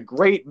would be a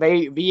great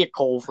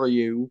vehicle for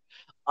you."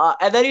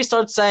 And then he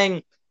starts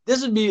saying,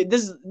 This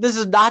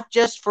is not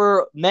just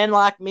for men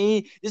like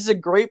me. This is a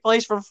great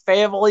place for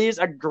families,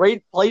 a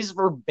great place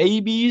for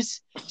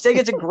babies. He's saying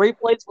it's a great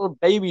place for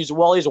babies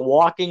while he's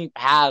walking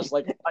past,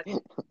 like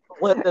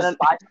flip this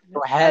by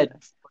your head.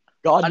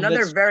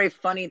 Another very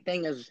funny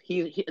thing is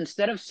he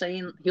instead of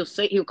saying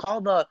he'll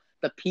call the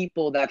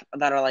people that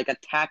are like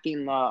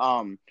attacking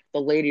the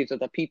ladies or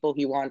the people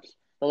he wants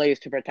the ladies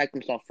to protect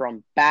themselves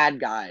from bad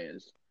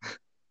guys.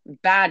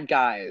 Bad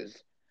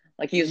guys.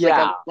 Like he's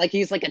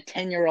like a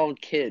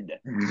 10-year-old kid.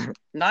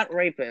 Not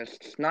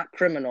rapists, not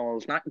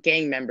criminals, not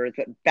gang members,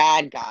 but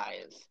bad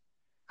guys.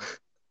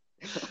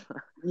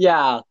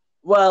 Yeah.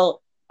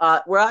 Well,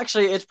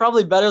 it's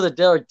probably better that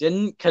Derek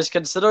didn't, because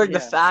considering the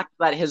fact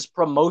that his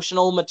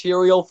promotional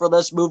material for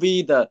this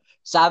movie, the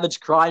Savage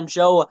Crime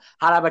Show,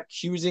 had him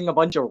accusing a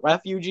bunch of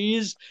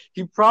refugees,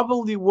 he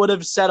probably would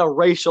have said a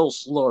racial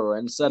slur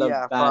instead of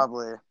bad. Yeah,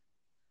 probably.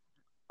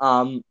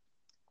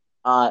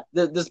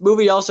 This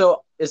movie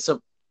also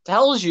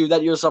tells you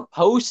that you're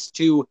supposed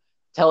to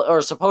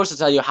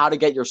tell you how to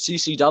get your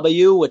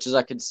CCW, which is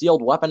a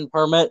concealed weapon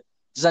permit.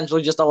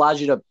 Essentially just allows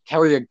you to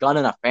carry a gun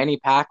in a fanny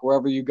pack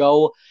wherever you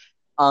go.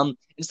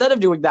 Instead of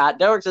doing that,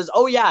 Derek says,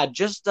 "Oh yeah,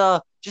 just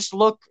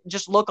look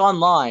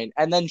online,"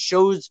 and then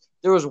shows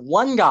there was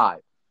one guy,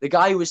 the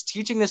guy who was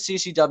teaching the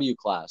CCW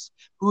class,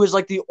 who was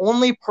like the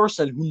only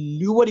person who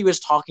knew what he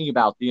was talking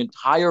about the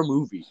entire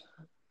movie.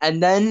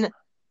 And then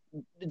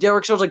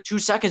Derek shows like 2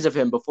 seconds of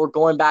him before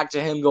going back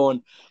to him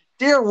going,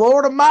 "Dear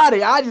Lord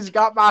Almighty, I just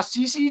got my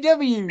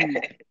CCW."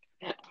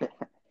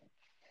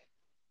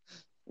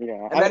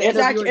 Yeah,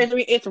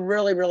 it's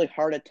really, really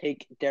hard to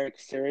take Derek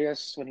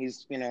serious when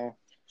he's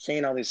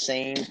saying all these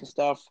sayings and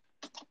stuff.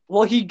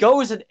 Well, he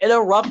goes and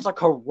interrupts a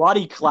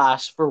karate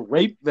class for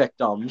rape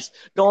victims,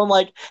 going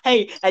like,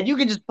 "Hey, and you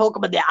can just poke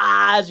him in the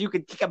eyes, you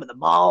can kick him in the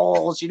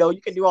balls, you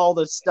can do all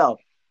this stuff."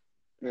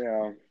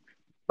 Yeah.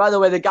 By the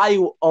way, the guy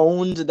who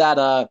owned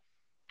that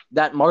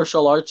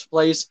martial arts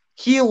place,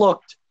 he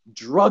looked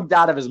drugged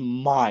out of his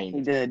He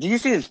mind. did. Did you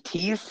see his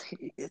teeth?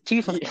 His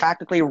teeth was He,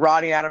 practically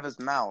rotting out of his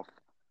mouth.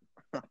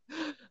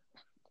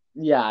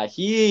 yeah,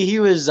 he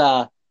was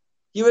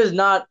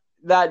not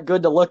that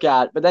good to look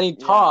at. But then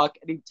he'd Yeah. talk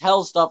and he'd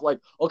tell stuff like,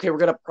 "Okay, we're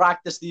gonna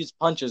practice these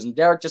punches," and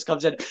Derek just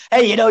comes in,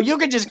 "Hey, you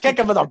can just kick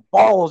him in the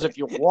balls if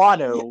you want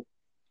to."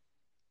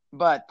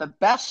 But the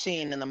best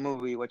scene in the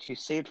movie, which he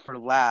saved for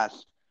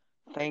last,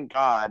 thank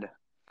God,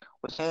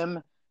 was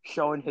him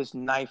showing his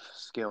knife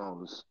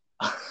skills.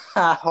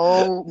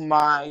 Oh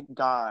my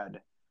God.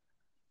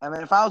 I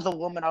mean, if I was a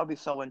woman, I would be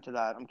so into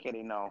that. I'm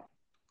kidding, no.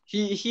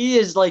 He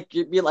is like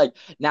be like,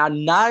 "Now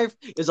knife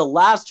is a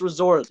last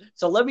resort,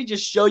 so let me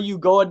just show you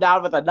going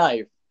down with a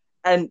knife,"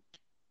 and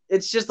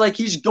it's just like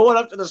he's going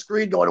up to the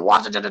screen going,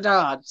 "Watch it, da, da,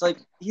 da." It's like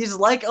he's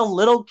like a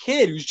little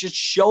kid who's just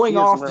showing He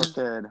is a off little his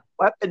kid.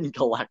 weapon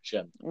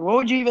collection. What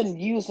would you even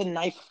use a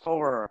knife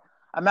for?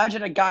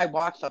 Imagine a guy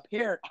walks up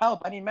here,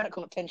 help, I need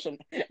medical attention.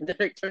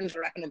 Derek turns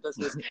around and does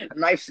his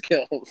knife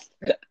skills.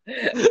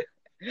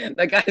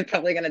 The guy's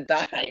probably gonna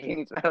die. He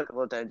needs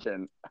medical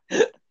attention.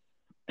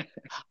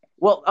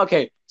 Well,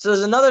 okay, so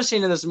there's another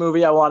scene in this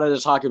movie I wanted to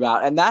talk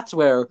about, and that's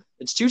where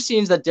it's two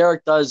scenes that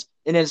Derek does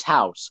in his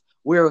house.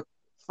 Where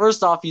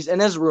first off, he's in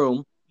his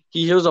room,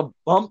 he hears a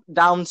bump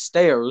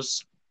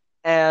downstairs,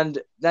 and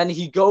then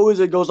he goes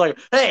and goes like,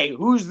 "Hey,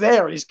 who's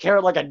there?" He's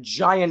carrying like a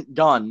giant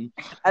gun,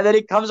 and then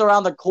he comes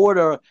around the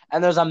corner,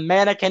 and there's a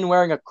mannequin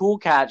wearing a Cool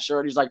Cat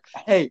shirt. He's like,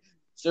 "Hey,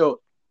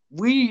 so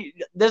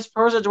this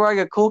person's wearing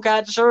a Cool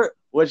Cat shirt,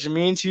 which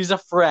means he's a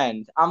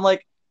friend." I'm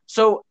like,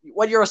 so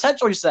what you're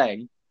essentially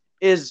saying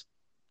is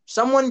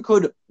someone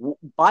could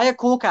buy a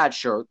Cool Cat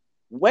shirt,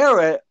 wear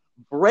it,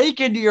 break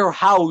into your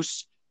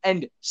house,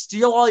 and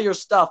steal all your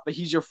stuff, but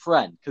he's your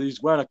friend because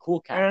he's wearing a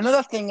Cool Cat And shirt.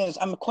 another thing is,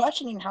 I'm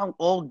questioning how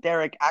old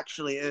Derek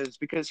actually is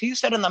because he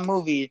said in the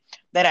movie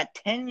that at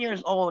 10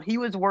 years old he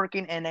was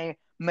working in a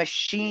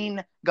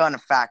machine gun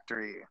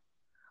factory.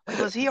 Like,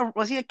 was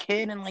he a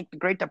kid in like the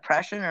Great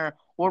Depression or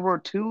World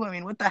War II? I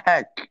mean, what the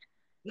heck?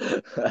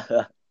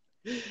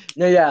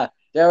 No, yeah,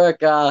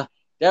 Derek,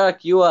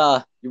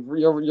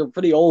 you're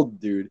pretty old,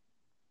 dude.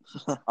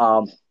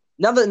 Um,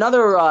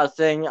 another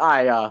thing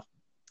I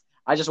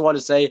just want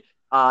to say,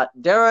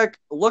 Derek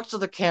looks at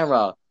the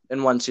camera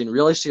in one scene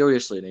really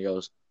seriously, and he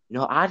goes,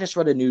 "I just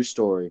read a news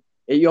story.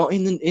 In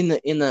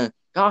the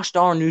gosh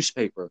darn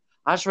newspaper,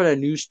 I just read a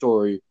news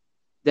story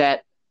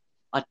that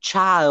a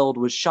child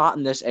was shot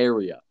in this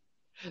area.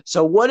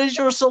 So what is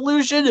your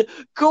solution?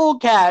 Cool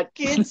Cat,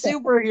 kid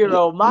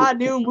superhero, my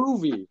new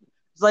movie."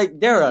 It's like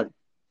Derek,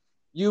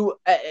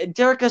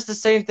 Derek does the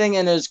same thing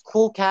in his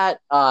Cool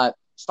Cat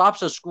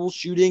stops a school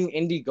shooting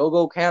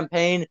Indiegogo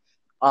campaign.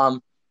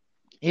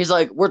 He's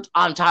like,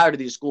 I'm tired of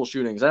these school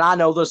shootings, and I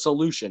know the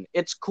solution.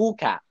 It's Cool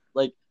Cat.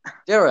 Like,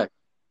 Derek,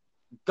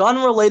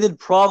 gun-related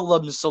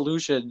problem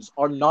solutions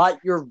are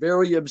not your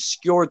very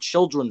obscure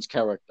children's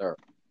character.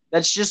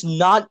 That's just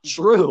not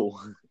true.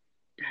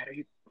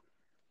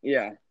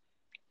 Yeah.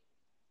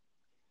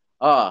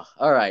 All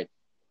right.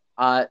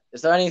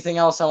 Is there anything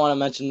else I want to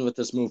mention with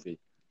this movie?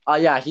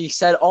 Yeah, he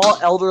said all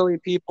elderly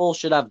people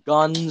should have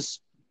guns.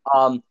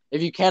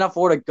 If you can't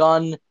afford a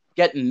gun,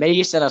 get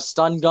mace and a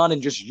stun gun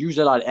and just use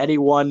it on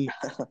anyone.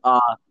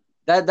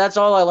 That's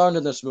all I learned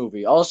in this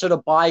movie. Also, to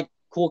buy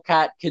Cool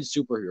Cat Kid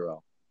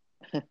Superhero.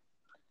 Yeah.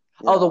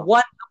 Oh,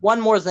 the one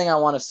more thing I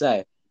want to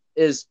say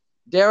is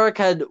Derek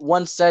had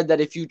once said that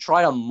if you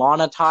try to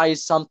monetize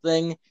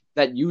something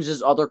that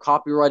uses other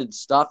copyrighted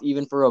stuff,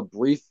 even for a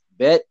brief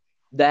bit,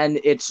 then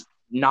it's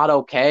not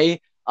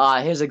okay.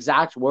 His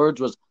exact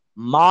words was,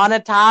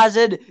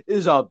 "Monetized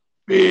is a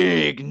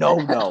big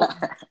no-no."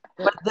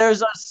 But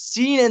there's a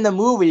scene in the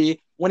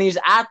movie when he's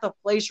at the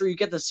place where you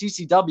get the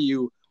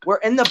CCW, where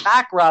in the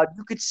background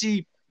you could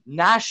see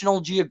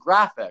National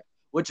Geographic,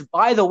 which,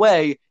 by the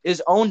way,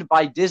 is owned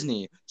by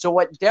Disney. So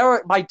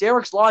by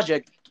Derek's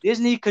logic,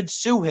 Disney could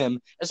sue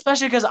him,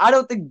 especially because I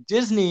don't think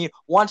Disney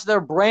wants their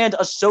brand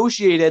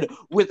associated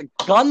with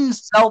gun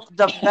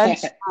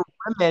self-defense for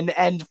women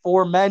and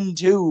for men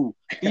too,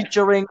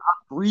 featuring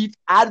a brief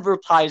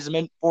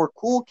advertisement for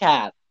Cool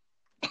Cat.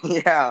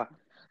 Yeah.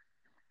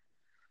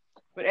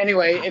 But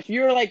anyway, if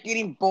you're like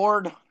getting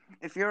bored,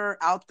 if you're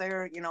out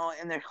there, in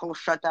the whole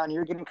shutdown,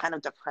 you're getting kind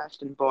of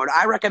depressed and bored,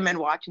 I recommend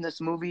watching this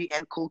movie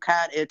and Cool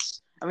Cat.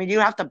 You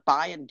have to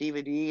buy a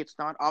DVD. It's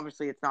not on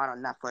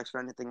Netflix or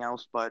anything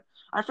else, but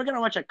I forget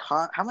how much it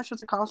cost. How much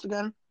does it cost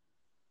again?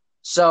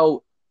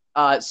 So,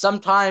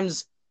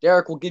 sometimes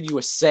Derek will give you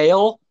a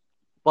sale,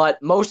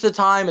 but most of the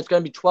time it's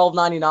going to be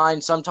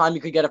 $12.99. Sometime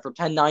you could get it for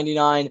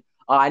 $10.99.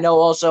 I know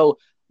also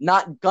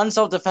not gun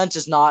self-defense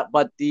is not,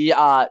 but the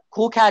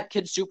Cool Cat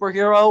Kid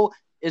Superhero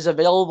is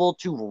available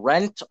to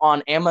rent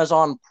on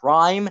Amazon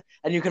Prime,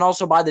 and you can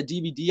also buy the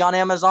DVD on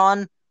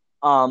Amazon.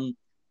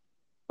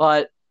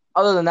 But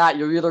Other than that,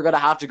 you're either gonna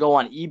have to go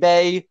on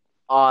eBay,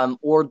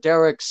 or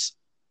Derek's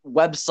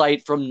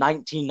website from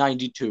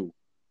 1992.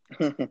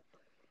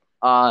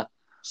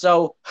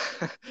 So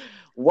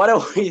what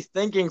are we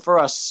thinking for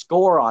a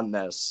score on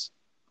this?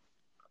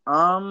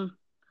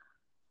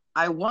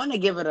 I want to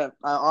give it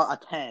a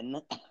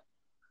 10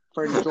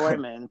 for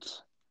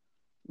enjoyment,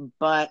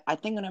 but I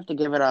think I'm gonna have to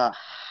give it a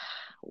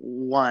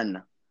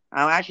 1.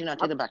 I'm actually not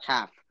taking it back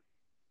half.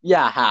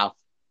 Yeah, half.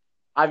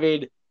 I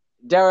mean,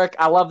 Derek,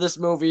 I love this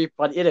movie,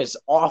 but it is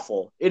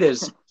awful. It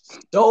is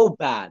so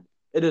bad.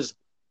 It is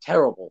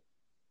terrible.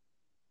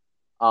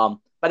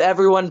 But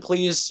everyone,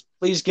 please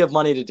give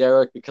money to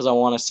Derek because I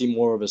want to see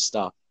more of his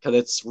stuff because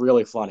it's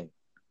really funny.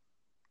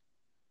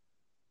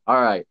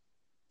 All right.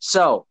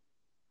 So,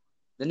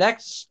 the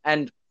next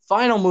and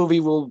final movie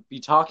we'll be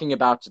talking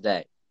about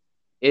today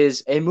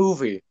is a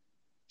movie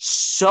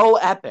so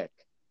epic.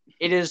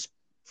 It is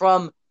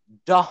from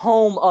the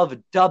home of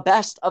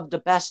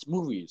the best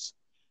movies,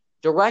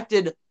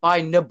 directed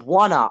by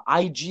Nibwana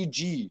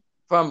IGG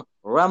from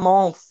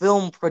Ramon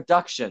Film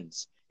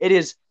Productions. It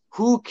is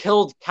Who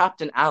Killed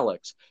Captain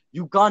Alex,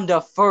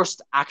 Uganda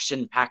first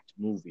action-packed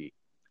movie.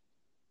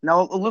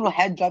 Now, a little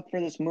heads up for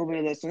this movie.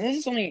 And this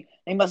is something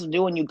they must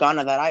do in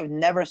Uganda that I've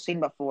never seen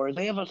before.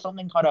 They have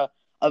something called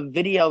a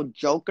video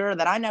joker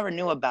that I never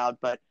knew about,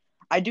 but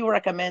I do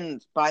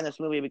recommend buying this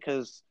movie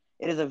because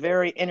it is a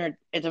very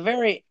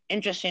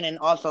interesting and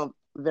also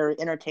very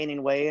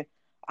entertaining way.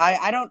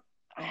 I don't.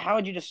 How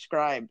would you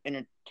describe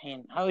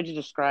entertain? How would you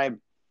describe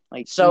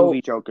like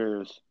movie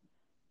jokers?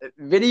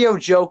 Video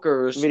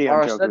jokers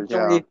are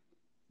essentially, yeah.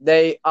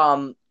 They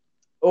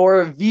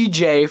or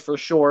VJ for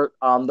short.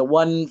 The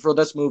one for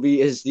this movie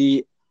is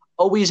the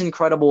always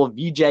incredible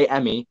VJ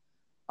Emmy.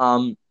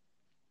 Are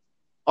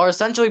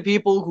essentially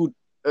people who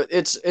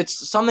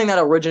it's something that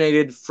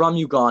originated from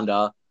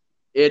Uganda.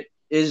 It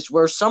is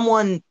where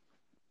someone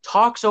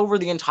talks over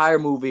the entire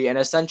movie and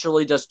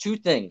essentially does two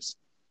things: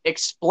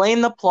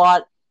 explain the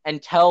plot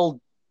and tell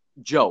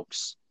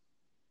jokes.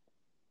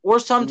 Or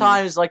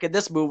sometimes, like in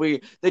this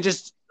movie, they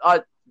just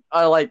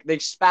like they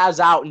spaz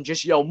out and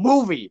just yell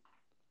 "movie,"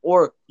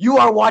 or "You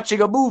are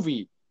watching a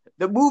movie.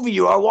 The movie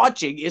you are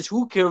watching is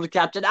Who Killed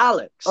Captain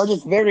Alex." Or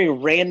just very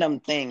random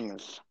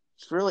things.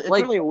 It's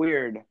really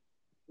weird.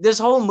 This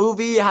whole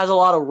movie has a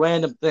lot of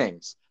random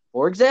things.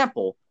 For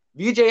example,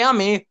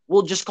 VJME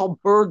will just call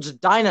birds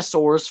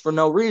dinosaurs for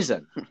no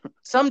reason.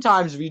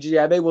 Sometimes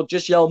VJME will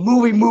just yell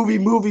 "movie, movie,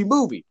 movie,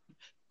 movie,"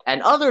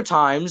 and other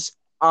times,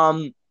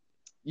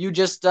 you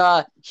just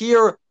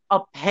hear a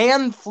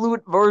pan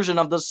flute version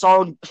of the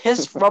song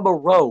 "Kiss from a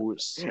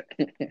Rose."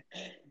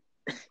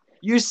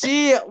 You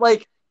see,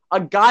 like,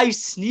 a guy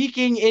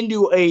sneaking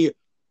into a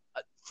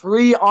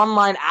free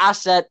online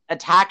asset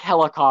attack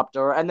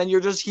helicopter, and then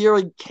you're just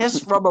hearing "Kiss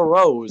from a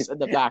Rose" in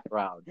the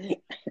background.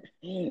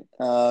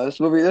 This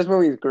movie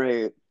is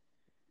great.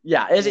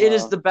 Yeah, it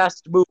is the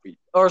best movie.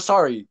 Or,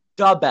 sorry,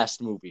 the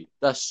best movie.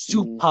 The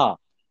super.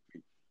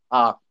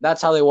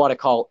 That's how they want to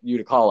call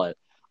it.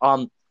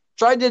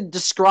 Trying to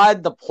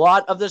describe the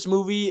plot of this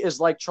movie is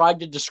like trying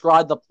to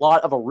describe the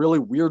plot of a really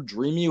weird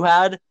dream you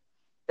had.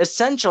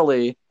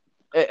 Essentially,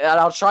 and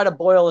I'll try to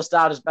boil this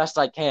down as best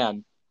I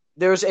can,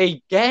 there's a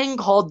gang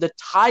called the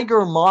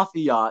Tiger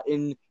Mafia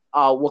in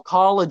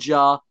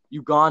Wakalaja,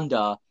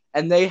 Uganda,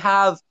 and they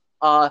have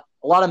a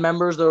lot of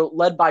members. They're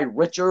led by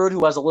Richard,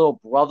 who has a little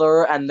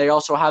brother, and they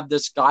also have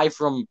this guy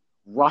from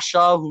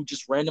Russia who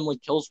just randomly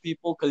kills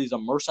people because he's a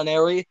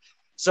mercenary.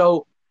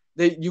 So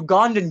the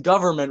Ugandan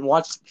government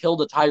wants to kill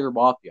the Tiger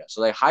Mafia,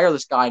 so they hire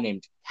this guy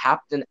named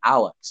Captain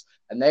Alex,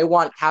 and they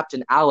want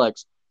Captain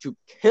Alex to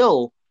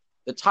kill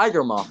the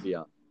Tiger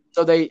Mafia.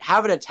 So they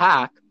have an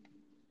attack,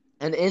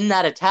 and in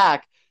that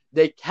attack,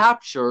 they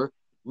capture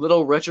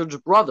Little Richard's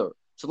brother.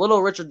 So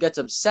Little Richard gets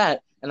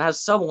upset and has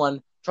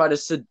someone try to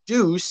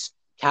seduce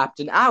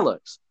Captain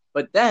Alex.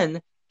 But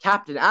then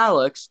Captain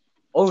Alex,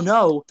 oh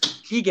no,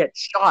 he gets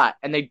shot,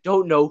 and they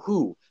don't know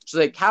who. So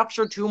they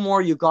capture two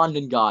more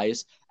Ugandan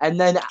guys, and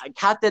then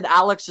Captain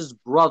Alex's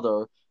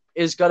brother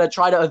is going to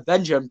try to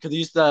avenge him because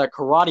he's the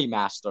karate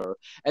master.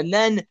 And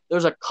then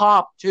there's a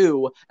cop,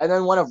 too, and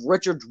then one of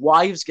Richard's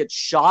wives gets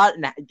shot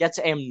and gets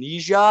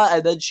amnesia,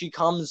 and then she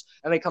comes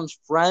and becomes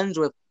friends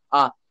with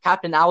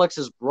Captain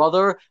Alex's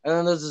brother, and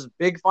then there's this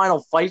big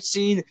final fight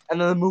scene, and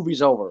then the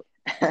movie's over.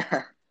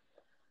 I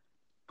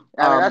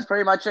mean, that's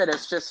pretty much it.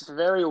 It's just a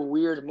very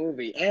weird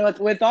movie. And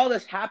with all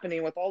this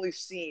happening, with all these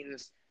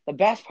scenes, the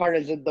best part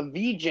is that the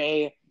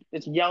VJ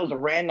just yells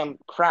random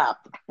crap.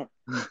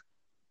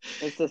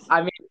 It's just...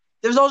 I mean,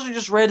 there's also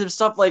just random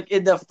stuff, like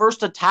in the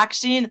first attack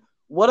scene,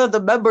 one of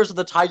the members of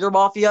the Tiger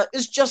Mafia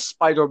is just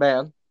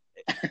Spider-Man.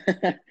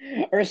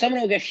 Or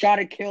someone will get shot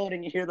and killed,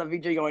 and you hear the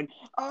VJ going,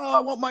 "Oh, I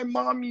want my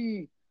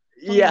mommy."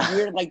 Something yeah.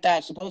 weird like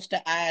that, supposed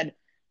to add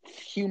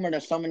humor to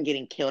someone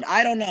getting killed.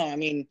 I don't know. I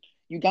mean,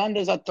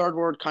 Uganda's a third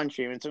world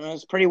country. It's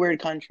a pretty weird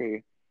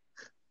country.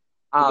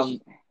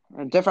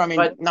 Different. I mean,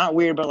 but, not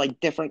weird, but like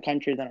different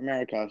country than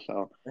America.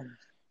 So,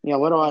 yeah,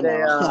 what do I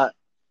know?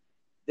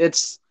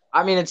 It's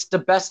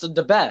the best of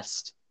the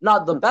best.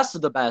 Not the best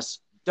of the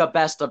best, the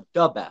best of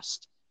the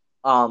best.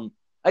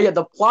 Again,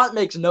 the plot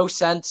makes no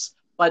sense,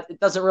 but it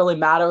doesn't really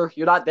matter.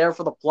 You're not there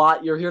for the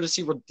plot. You're here to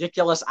see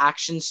ridiculous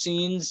action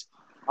scenes.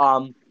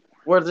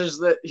 Where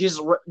he's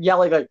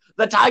yelling like,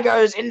 "The tiger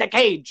is in the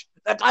cage!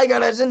 The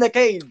tiger is in the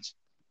cage!"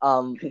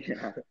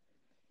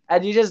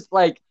 And you just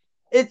like,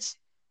 it's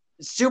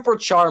super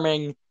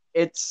charming.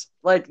 It's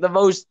like the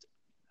most,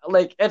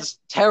 like, it's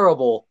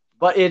terrible,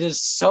 but it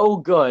is so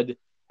good.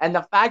 And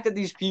the fact that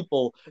these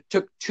people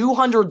took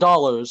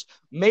 $200,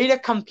 made a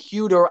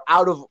computer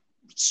out of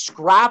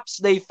scraps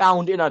they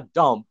found in a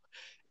dump,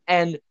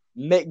 and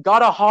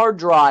got a hard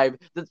drive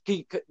that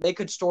they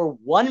could store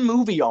one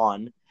movie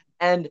on,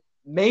 and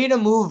made a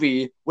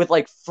movie with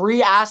like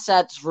free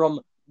assets from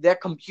their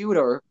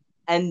computer,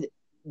 and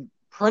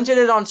printed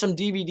it on some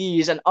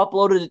DVDs and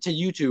uploaded it to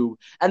YouTube,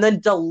 and then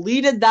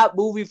deleted that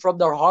movie from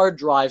their hard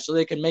drive so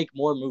they can make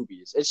more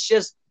movies. It's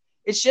just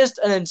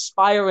an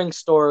inspiring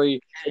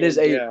story. It is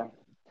a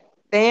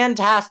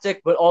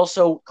fantastic but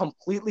also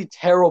completely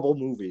terrible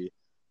movie.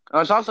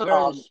 It's also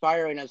very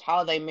inspiring as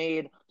how they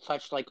made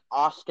such like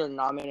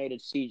Oscar-nominated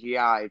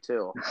CGI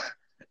too.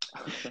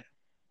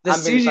 The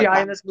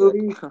CGI in this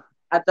movie,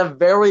 at the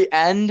very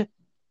end,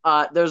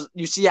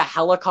 you see a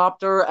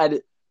helicopter,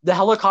 and the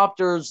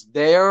helicopter's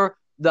there.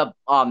 The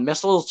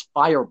missiles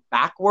fire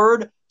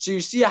backward, so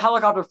you see a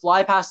helicopter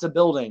fly past the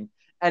building,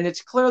 and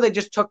it's clear they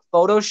just took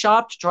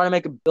Photoshop to try to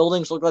make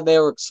buildings look like they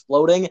were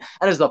exploding,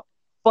 and it's the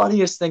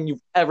funniest thing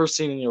you've ever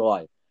seen in your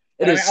life.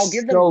 It is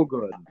so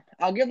good.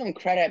 I'll give them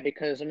credit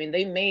because, I mean,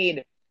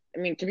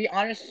 to be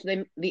honest,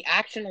 the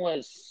action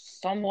was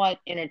somewhat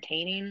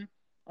entertaining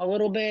a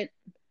little bit.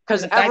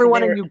 Because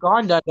everyone in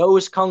Uganda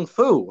knows Kung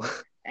Fu.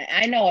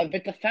 I know,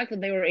 but the fact that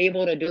they were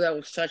able to do that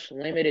with such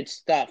limited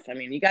stuff, I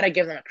mean, you got to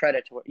give them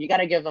credit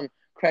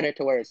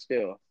to where it's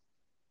due.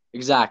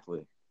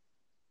 Exactly.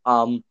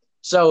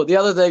 So the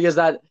other thing is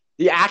that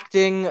the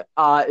acting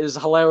is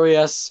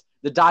hilarious.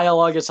 The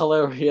dialogue is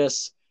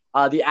hilarious.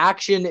 The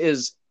action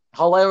is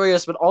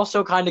hilarious, but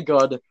also kind of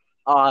good.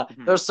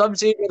 There's some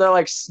scenes where they're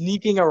like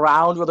sneaking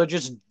around, where they're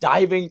just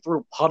diving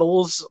through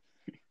puddles.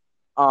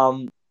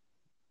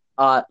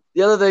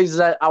 The other thing is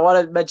that I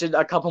want to mention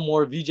a couple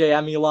more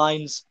VJME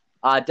lines.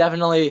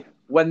 Definitely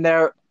when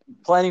they're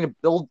planning to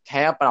build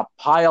camp in a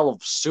pile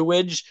of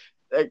sewage,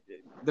 the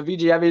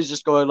VJME is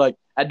just going like,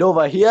 "And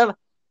over here,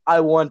 I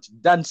want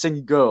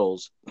dancing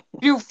girls,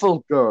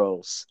 beautiful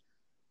girls."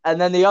 And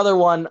then the other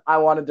one I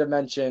wanted to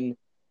mention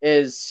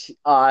is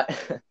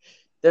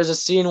there's a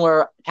scene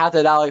where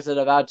Captain Alex is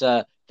about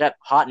to get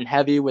hot and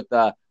heavy with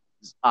the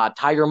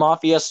Tiger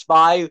Mafia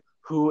spy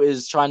who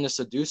is trying to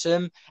seduce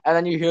him, and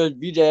then you hear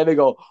VJME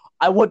go,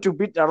 "I want to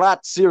beat the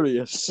rat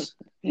serious."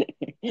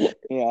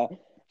 Yeah.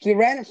 See,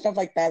 random stuff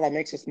like that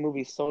makes this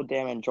movie so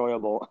damn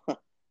enjoyable.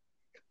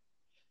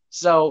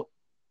 So,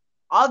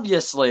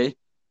 obviously,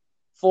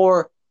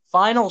 for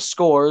final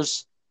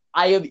scores,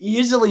 I am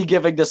easily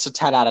giving this a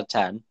 10 out of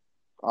 10.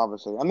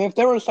 Obviously. I mean, if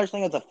there was such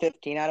thing as a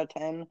 15 out of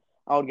 10,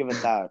 I would give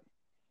it that.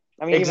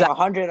 I mean, even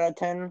 100 out of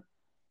 10.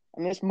 I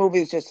mean, this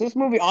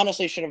movie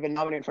honestly should have been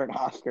nominated for an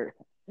Oscar.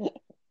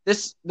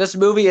 This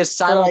movie is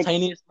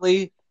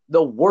simultaneously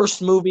the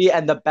worst movie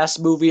and the best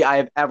movie I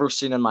have ever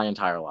seen in my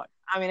entire life.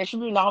 I mean, it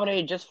should be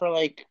nominated just for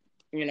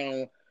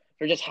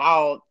for just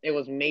how it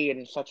was made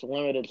and such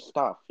limited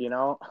stuff,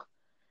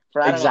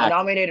 For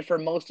nominated for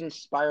most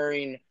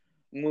inspiring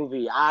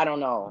movie. I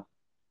don't know.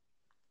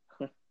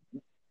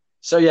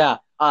 So yeah,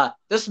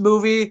 this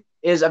movie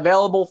is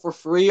available for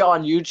free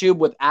on YouTube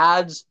with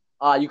ads.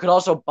 You can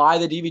also buy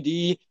the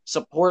DVD,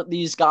 support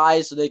these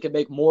guys so they can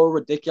make more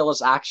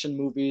ridiculous action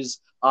movies.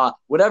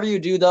 Whatever you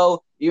do,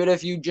 though, even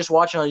if you just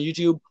watch it on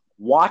YouTube,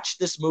 watch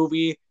this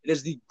movie. It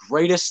is the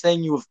greatest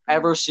thing you have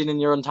ever seen in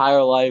your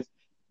entire life.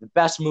 The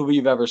best movie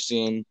you've ever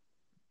seen.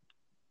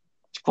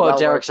 To quote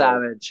Derek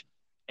Savage,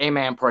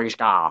 "Amen, praise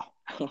God."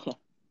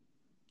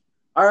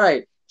 All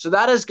right, so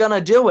that is going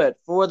to do it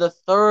for the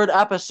third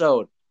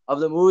episode of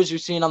the Movies We've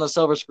Seen on the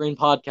Silver Screen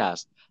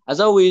podcast. As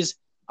always,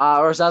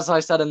 or as I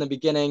said in the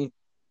beginning,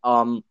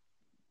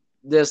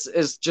 this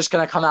is just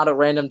going to come out at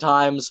random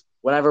times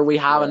whenever we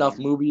have enough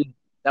movies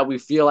that we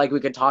feel like we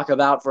could talk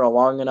about for a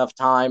long enough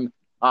time.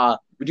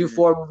 We do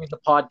 4 movies a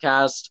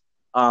podcast.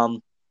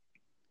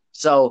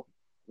 So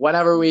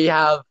whenever we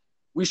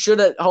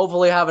should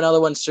hopefully have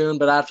another one soon,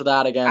 but after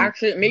that again.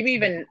 Actually, maybe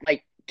even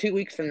like 2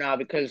 weeks from now,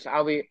 because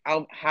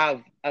I'll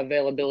have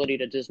availability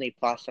to Disney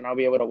Plus and I'll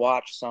be able to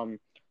watch some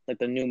like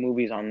the new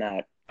movies on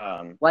that.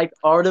 Like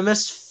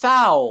Artemis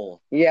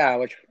Fowl. Yeah,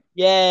 which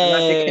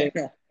yay!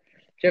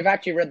 I've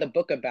actually read the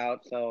book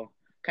about, so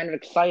kind of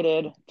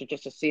excited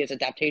to see its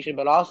adaptation,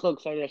 but also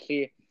excited to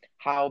see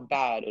how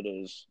bad it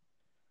is.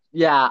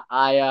 Yeah,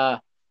 I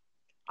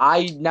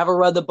never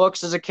read the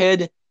books as a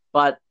kid,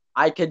 but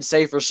I can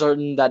say for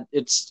certain that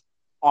it's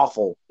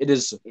awful. It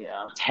is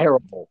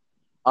terrible.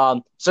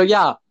 So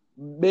yeah,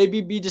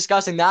 maybe be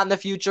discussing that in the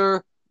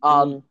future.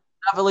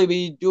 Definitely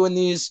be doing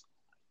these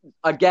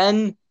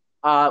again.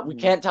 We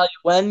can't tell you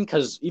when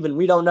because even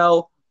we don't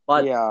know.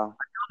 But until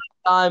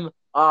next time,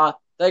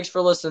 thanks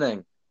for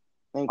listening.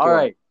 Thank you. All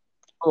right.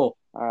 Cool.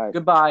 All right.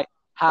 Goodbye.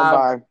 Have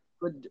Goodbye. a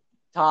good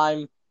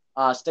time.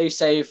 Stay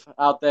safe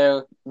out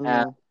there.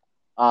 And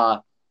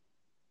Mhm.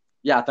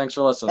 yeah, thanks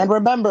for listening. And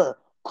remember,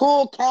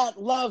 Cool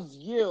Cat loves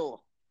you.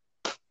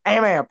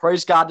 Amen.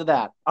 Praise God to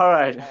that. All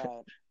right. All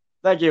right.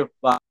 Thank you.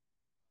 Bye.